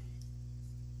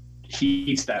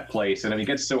heats that place. And I mean, it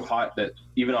gets so hot that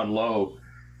even on low,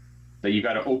 that you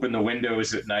got to open the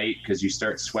windows at night because you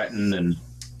start sweating. And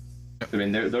I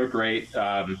mean, they're great.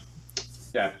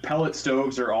 Yeah, pellet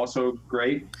stoves are also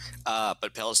great.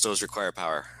 But pellet stoves require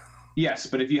power. Yes,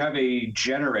 but if you have a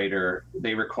generator,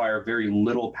 they require very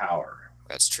little power.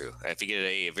 That's true. If you get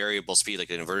a variable speed, like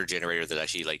an inverter generator that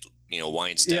actually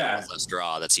winds down with less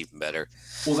draw, that's even better.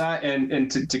 Well, that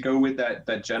and to go with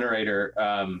that generator,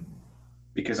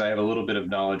 because I have a little bit of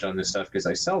knowledge on this stuff because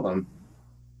I sell them.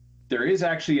 There is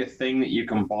actually a thing that you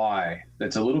can buy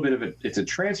that's a little bit of it's a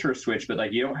transfer switch, but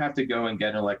like you don't have to go and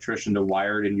get an electrician to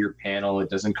wire it in your panel. It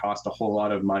doesn't cost a whole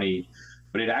lot of money,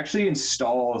 but it actually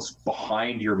installs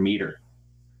behind your meter.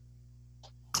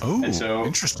 Oh, and so,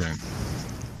 interesting.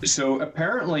 So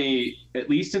apparently, at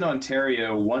least in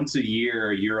Ontario, once a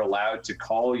year, you're allowed to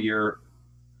call your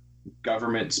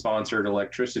government-sponsored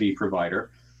electricity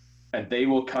provider, and they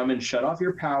will come and shut off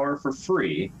your power for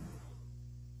free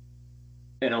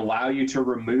and allow you to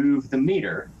remove the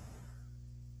meter,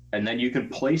 and then you can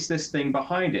place this thing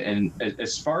behind it. And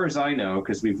as far as I know,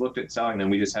 because we've looked at selling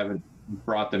them, we just haven't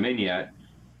brought them in yet,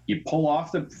 you pull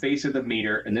off the face of the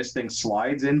meter and this thing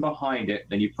slides in behind it,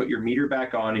 then you put your meter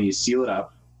back on and you seal it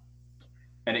up,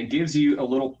 and it gives you a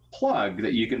little plug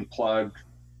that you can plug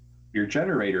your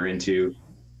generator into,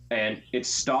 and it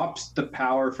stops the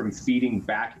power from feeding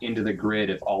back into the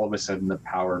grid if all of a sudden the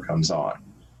power comes on.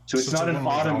 So it's not an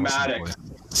automatic.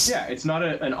 Yeah, it's not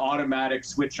an automatic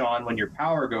switch on when your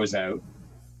power goes out,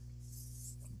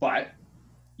 but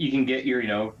you can get your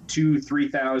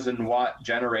 2,000-3,000 watt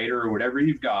generator or whatever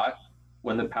you've got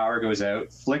when the power goes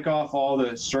out. Flick off all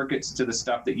the circuits to the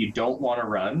stuff that you don't want to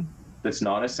run, that's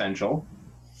non-essential.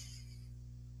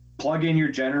 Plug in your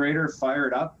generator, fire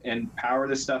it up, and power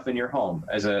the stuff in your home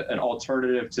as an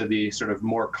alternative to the sort of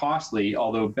more costly,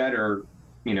 although better,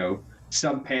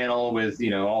 sub panel with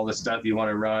all the stuff you want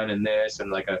to run and this,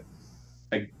 and like a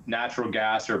natural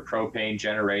gas or propane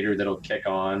generator that'll kick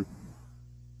on.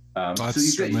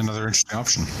 That's certainly another interesting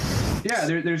option. Yeah,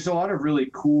 there's a lot of really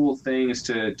cool things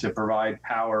to provide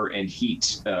power and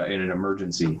heat in an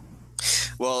emergency.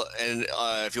 Well, and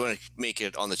if you want to make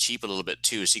it on the cheap a little bit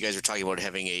too, so you guys were talking about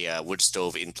having a wood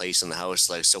stove in place in the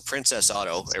house, like so. Princess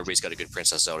Auto, everybody's got a good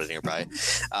Princess Auto nearby.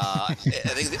 I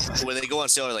think when they go on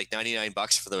sale, they're like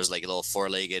 $99 for those like little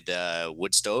four-legged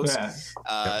wood stoves.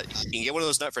 Yeah. You can get one of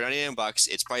those for $99.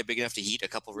 It's probably big enough to heat a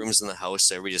couple rooms in the house,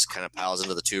 so everybody just kind of piles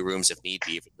into the two rooms if need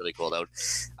be, if it's really cold out.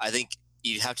 I think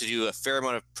you'd have to do a fair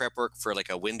amount of prep work for like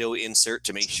a window insert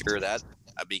to make sure that.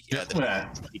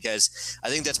 Because I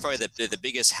think that's probably the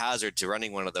biggest hazard to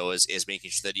running one of those is making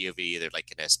sure that you have either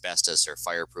like an asbestos or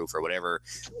fireproof or whatever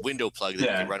window plug that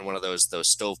you can run one of those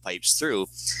stovepipes through.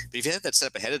 But if you have that set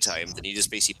up ahead of time, then you just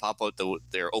basically pop out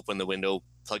open the window,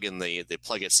 plug in the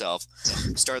plug itself,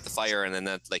 start the fire, and then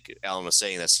that, like Alan was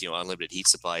saying, that's unlimited heat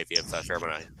supply if you have a fair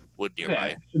amount of wood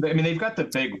nearby. Yeah. I mean, they've got the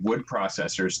big wood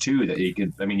processors too that you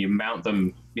can. I mean, you mount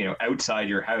them outside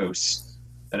your house.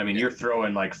 And I mean, you're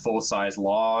throwing like full-size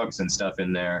logs and stuff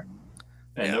in there,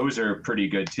 and those are pretty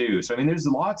good too. So I mean, there's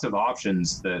lots of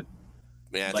options that.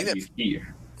 Yeah, I think that.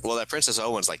 Well, that Princess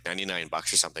O one's like $99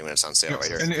 or something when it's on sale right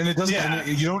here. And it doesn't. Yeah.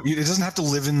 And it doesn't have to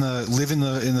live in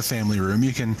the family room.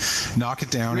 You can knock it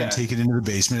down and take it into the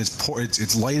basement.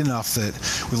 It's light enough that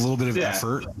with a little bit of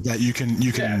effort that you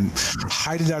can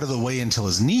hide it out of the way until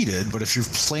it's needed. But if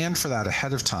you've planned for that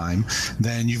ahead of time,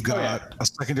 then you've got a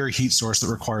secondary heat source that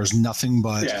requires nothing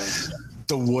but.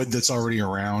 The wood that's already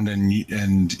around, and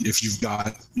if you've got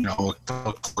a couple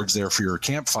of cords there for your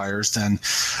campfires, then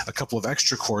a couple of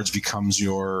extra cords becomes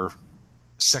your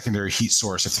secondary heat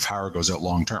source if the power goes out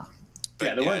long term.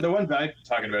 Yeah, the ones I'm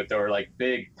talking about though are like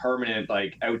big permanent,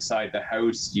 like outside the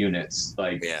house units,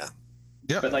 like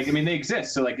But like I mean, they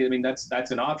exist, so like I mean that's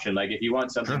an option. Like if you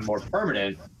want something more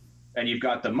permanent and you've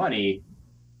got the money,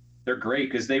 they're great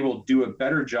because they will do a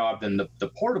better job than the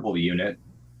portable unit.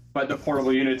 But the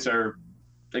portable units are.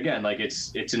 Again, like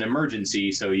it's an emergency,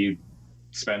 so you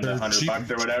spend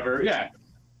 $100 or whatever. Yeah.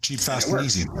 Cheap, fast, and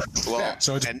easy. Well,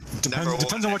 so it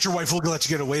depends on what your wife will let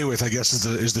you get away with, I guess,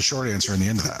 is the short answer in the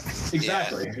end of that.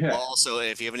 Exactly. Yeah. Well, also,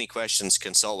 if you have any questions,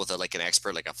 consult with an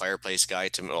expert, like a fireplace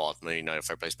guy. Maybe not a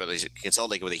fireplace, but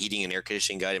consult with a heating and air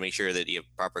conditioning guy to make sure that you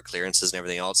have proper clearances and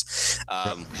everything else.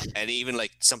 And even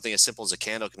like something as simple as a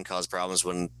candle can cause problems.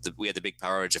 When we had the big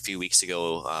power outage a few weeks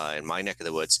ago in my neck of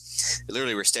the woods,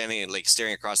 literally we're standing and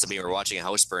staring across the beam, we're watching a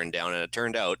house burn down, and it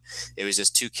turned out it was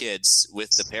just two kids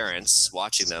with the parents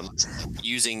watching them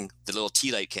using the little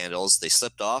tea light candles. They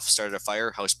slipped off, started a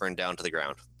fire, house burned down to the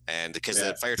ground. And because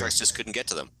the fire trucks just couldn't get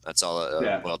to them. That's all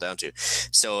it boiled down to.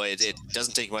 So it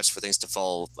doesn't take much for things to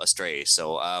fall astray.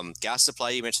 So gas supply,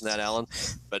 you mentioned that, Alan,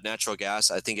 but natural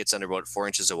gas, I think it's under about 4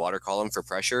 inches of water column for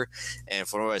pressure. And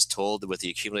from what I was told with the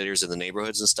accumulators in the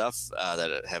neighborhoods and stuff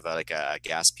that have like a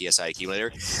gas PSI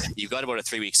accumulator, you've got about a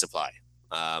 3-week supply.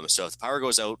 So if the power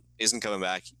goes out, isn't coming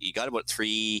back, you got about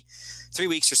three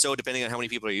weeks or so, depending on how many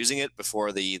people are using it,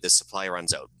 before the supply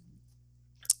runs out.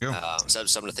 So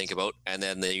that's something to think about. And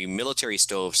then the military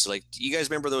stoves. So, like, you guys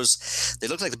remember those? They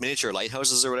look like the miniature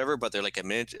lighthouses or whatever, but they're like a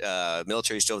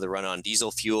military stove that run on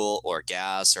diesel fuel or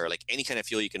gas or like any kind of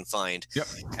fuel you can find. Yep.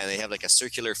 And they have like a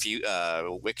circular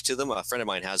wick to them. A friend of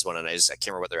mine has one, and I can't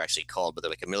remember what they're actually called, but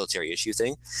they're like a military issue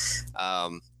thing.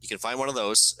 You can find one of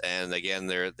those, and again,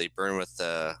 they burn with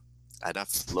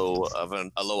enough low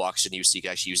oxygen use so you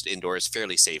can actually use it indoors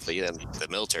fairly safely, and the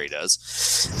military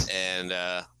does. And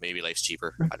maybe life's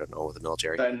cheaper. I don't know with the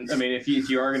military. Then, I mean, if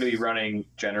you are going to be running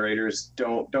generators,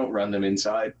 don't run them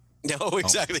inside. No,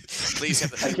 exactly. Please.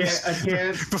 I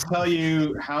can't tell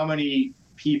you how many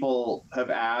people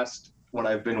have asked when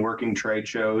I've been working trade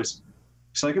shows.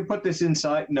 So I can put this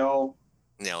inside? No.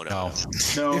 Don't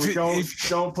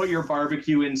put your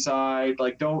barbecue inside.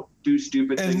 Like, don't do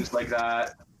stupid things like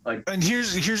that. And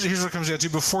here's what comes down to: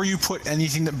 before you put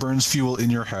anything that burns fuel in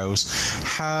your house,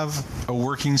 have a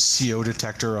working CO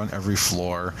detector on every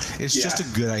floor. It's just a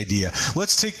good idea.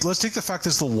 Let's take the fact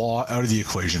that it's the law out of the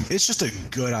equation. It's just a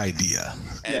good idea.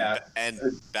 And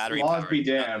battery laws powered. be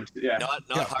damned. Not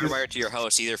hardwired to your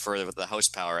house either for the house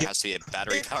power. It has to be a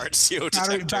battery powered CO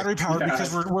detector. Battery powered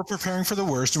because we're preparing for the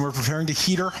worst, and we're preparing to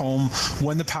heat our home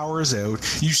when the power is out.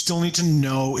 You still need to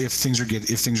know if things are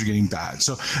getting bad.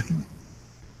 So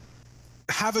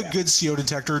have a good CO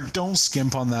detector. Don't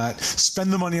skimp on that.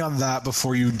 Spend the money on that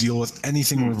before you deal with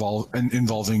anything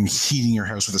involving heating your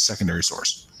house with a secondary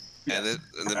source. And then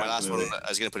my last one, I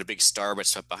was going to put a big star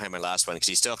behind my last one because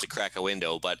you still have to crack a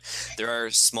window, but there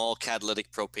are small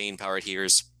catalytic propane powered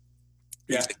heaters.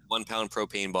 Use like 1 pound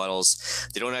propane bottles.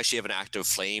 They don't actually have an active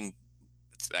flame.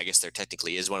 I guess there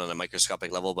technically is one on a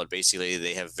microscopic level, but basically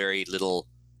they have very little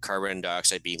carbon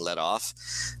dioxide being let off.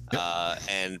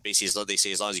 And basically, they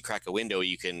say as long as you crack a window,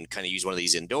 you can kind of use one of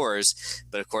these indoors.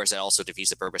 But of course, that also defeats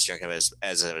the purpose. You're not going to have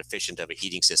as an efficient of a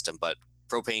heating system. But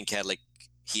propane catalytic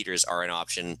heaters are an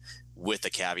option, with the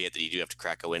caveat that you do have to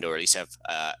crack a window or at least have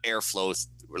airflow,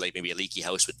 like maybe a leaky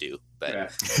house would do. But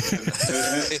I've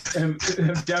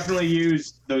definitely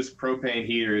used those propane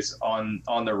heaters on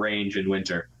the range in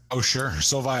winter. Oh sure.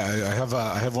 So I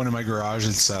have one in my garage.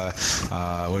 It's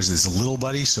what is this, a little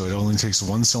buddy? So it only takes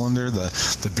 1 cylinder.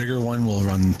 The bigger one will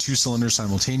run 2 cylinders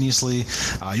simultaneously.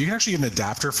 You can actually get an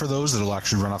adapter for those that'll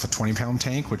actually run off a 20-pound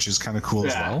tank, which is kind of cool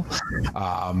as well.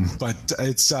 But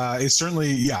it's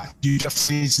certainly you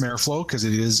definitely need some airflow because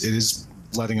it is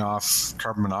letting off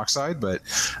carbon monoxide, but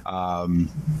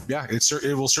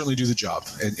it will certainly do the job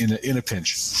in a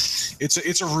pinch.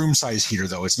 It's a room size heater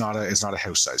though. It's not a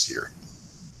house size heater.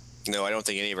 No, I don't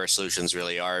think any of our solutions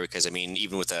really are, because I mean,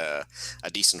 even with a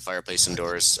decent fireplace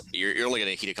indoors, you're only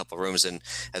going to heat a couple of rooms, and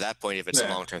at that point, if it's a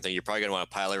long-term thing, you're probably going to want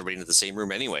to pile everybody into the same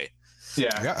room anyway.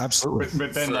 Yeah, absolutely.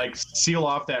 But then seal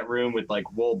off that room with like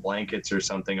wool blankets or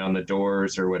something on the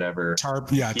doors or whatever. Tarp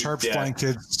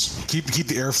blankets. Keep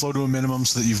the airflow to a minimum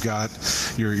so that you've got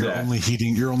you're only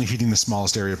heating the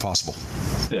smallest area possible.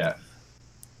 Yeah.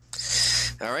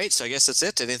 All right, so I guess that's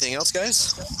it. Anything else,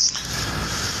 guys?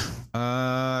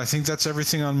 I think that's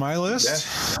everything on my list.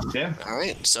 Yeah. All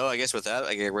right. So I guess with that,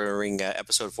 we're going to bring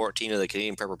episode 14 of the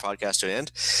Canadian Prepper Podcast to an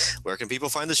end. Where can people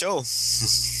find the show?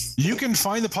 You can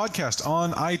find the podcast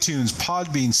on iTunes,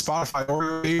 Podbean, Spotify,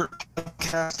 or your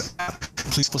podcast app.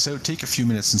 Please take a few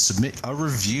minutes and submit a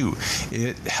review.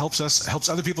 It helps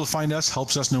other people to find us,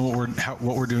 helps us know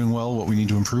what we're doing well, what we need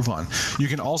to improve on. You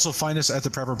can also find us at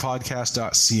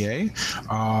theprepperpodcast.ca.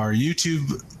 Our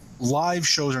YouTube live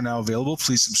shows are now available.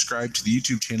 Please subscribe to the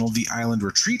YouTube channel, The Island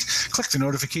Retreat. Click the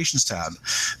notifications tab.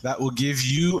 That will give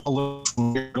you alerts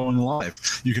when we're going live.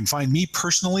 You can find me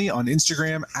personally on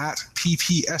Instagram at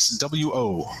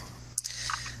PPSWO.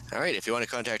 All right. If you want to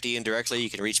contact Ian directly, you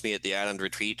can reach me at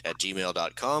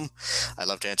theislandretreat@gmail.com. I'd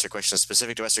love to answer questions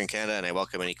specific to Western Canada, and I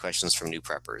welcome any questions from new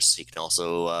preppers. You can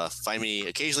also find me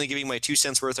occasionally giving my 2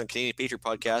 cents worth on Canadian Patriot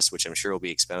Podcast, which I'm sure will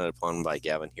be expanded upon by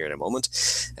Gavin here in a moment.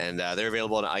 And they're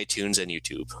available on iTunes and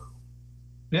YouTube.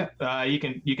 Yeah, you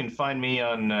can find me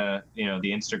on the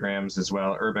Instagrams as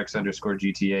well,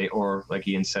 urbex_GTA, or like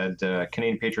Ian said,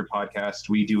 Canadian Patriot Podcast.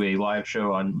 We do a live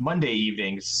show on Monday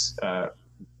evenings.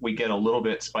 we get a little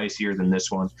bit spicier than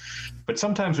this one. But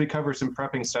sometimes we cover some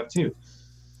prepping stuff too.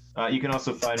 You can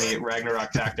also find me at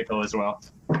Ragnarok Tactical as well.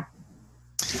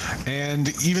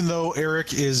 And even though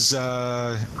Eric is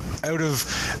out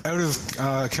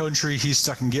of country, he's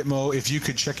stuck in Gitmo. If you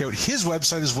could check out his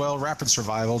website as well,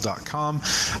 rapidsurvival.com.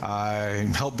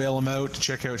 Help bail him out.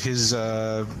 Check out his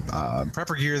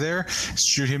prepper gear there.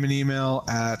 Shoot him an email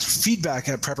at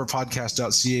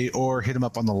feedback@prepperpodcast.ca or hit him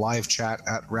up on the live chat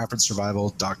at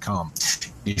rapidsurvival.com.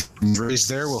 If he's raised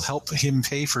there, will help him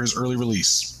pay for his early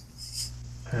release.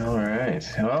 All right.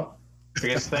 Well, I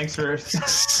guess thanks for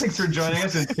joining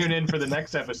us, and tune in for the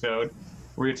next episode.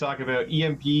 We're going to talk about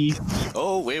EMP.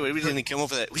 Oh, wait, we didn't come up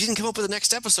with that. We didn't come up with the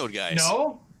next episode, guys.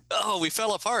 No? Oh, we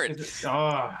fell apart.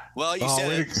 Oh. Well, you said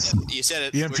it. You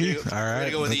said it. EMP? All right.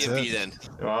 We're going to go with EMP it. then.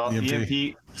 Well,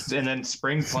 EMP, and then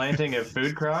spring planting of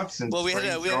food crops and spring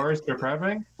stores for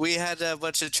prepping. We had a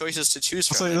bunch of choices to choose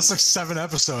from. So that's like 7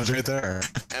 episodes right there.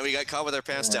 And we got caught with our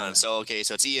pants down. So, okay,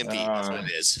 so it's EMP. That's what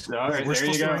it is. All right, We're there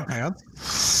you supposed go. to wear pants?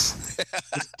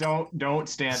 Just don't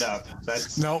stand up.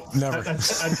 That's Nope, never.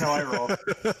 That's how I roll.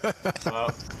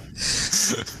 Well,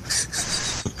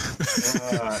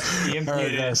 EMP All right,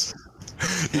 it is. guys.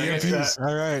 EMPs.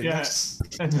 All right. Yeah.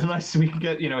 And unless we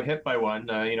get hit by one,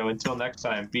 until next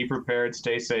time, be prepared,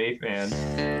 stay safe, and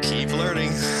keep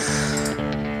learning.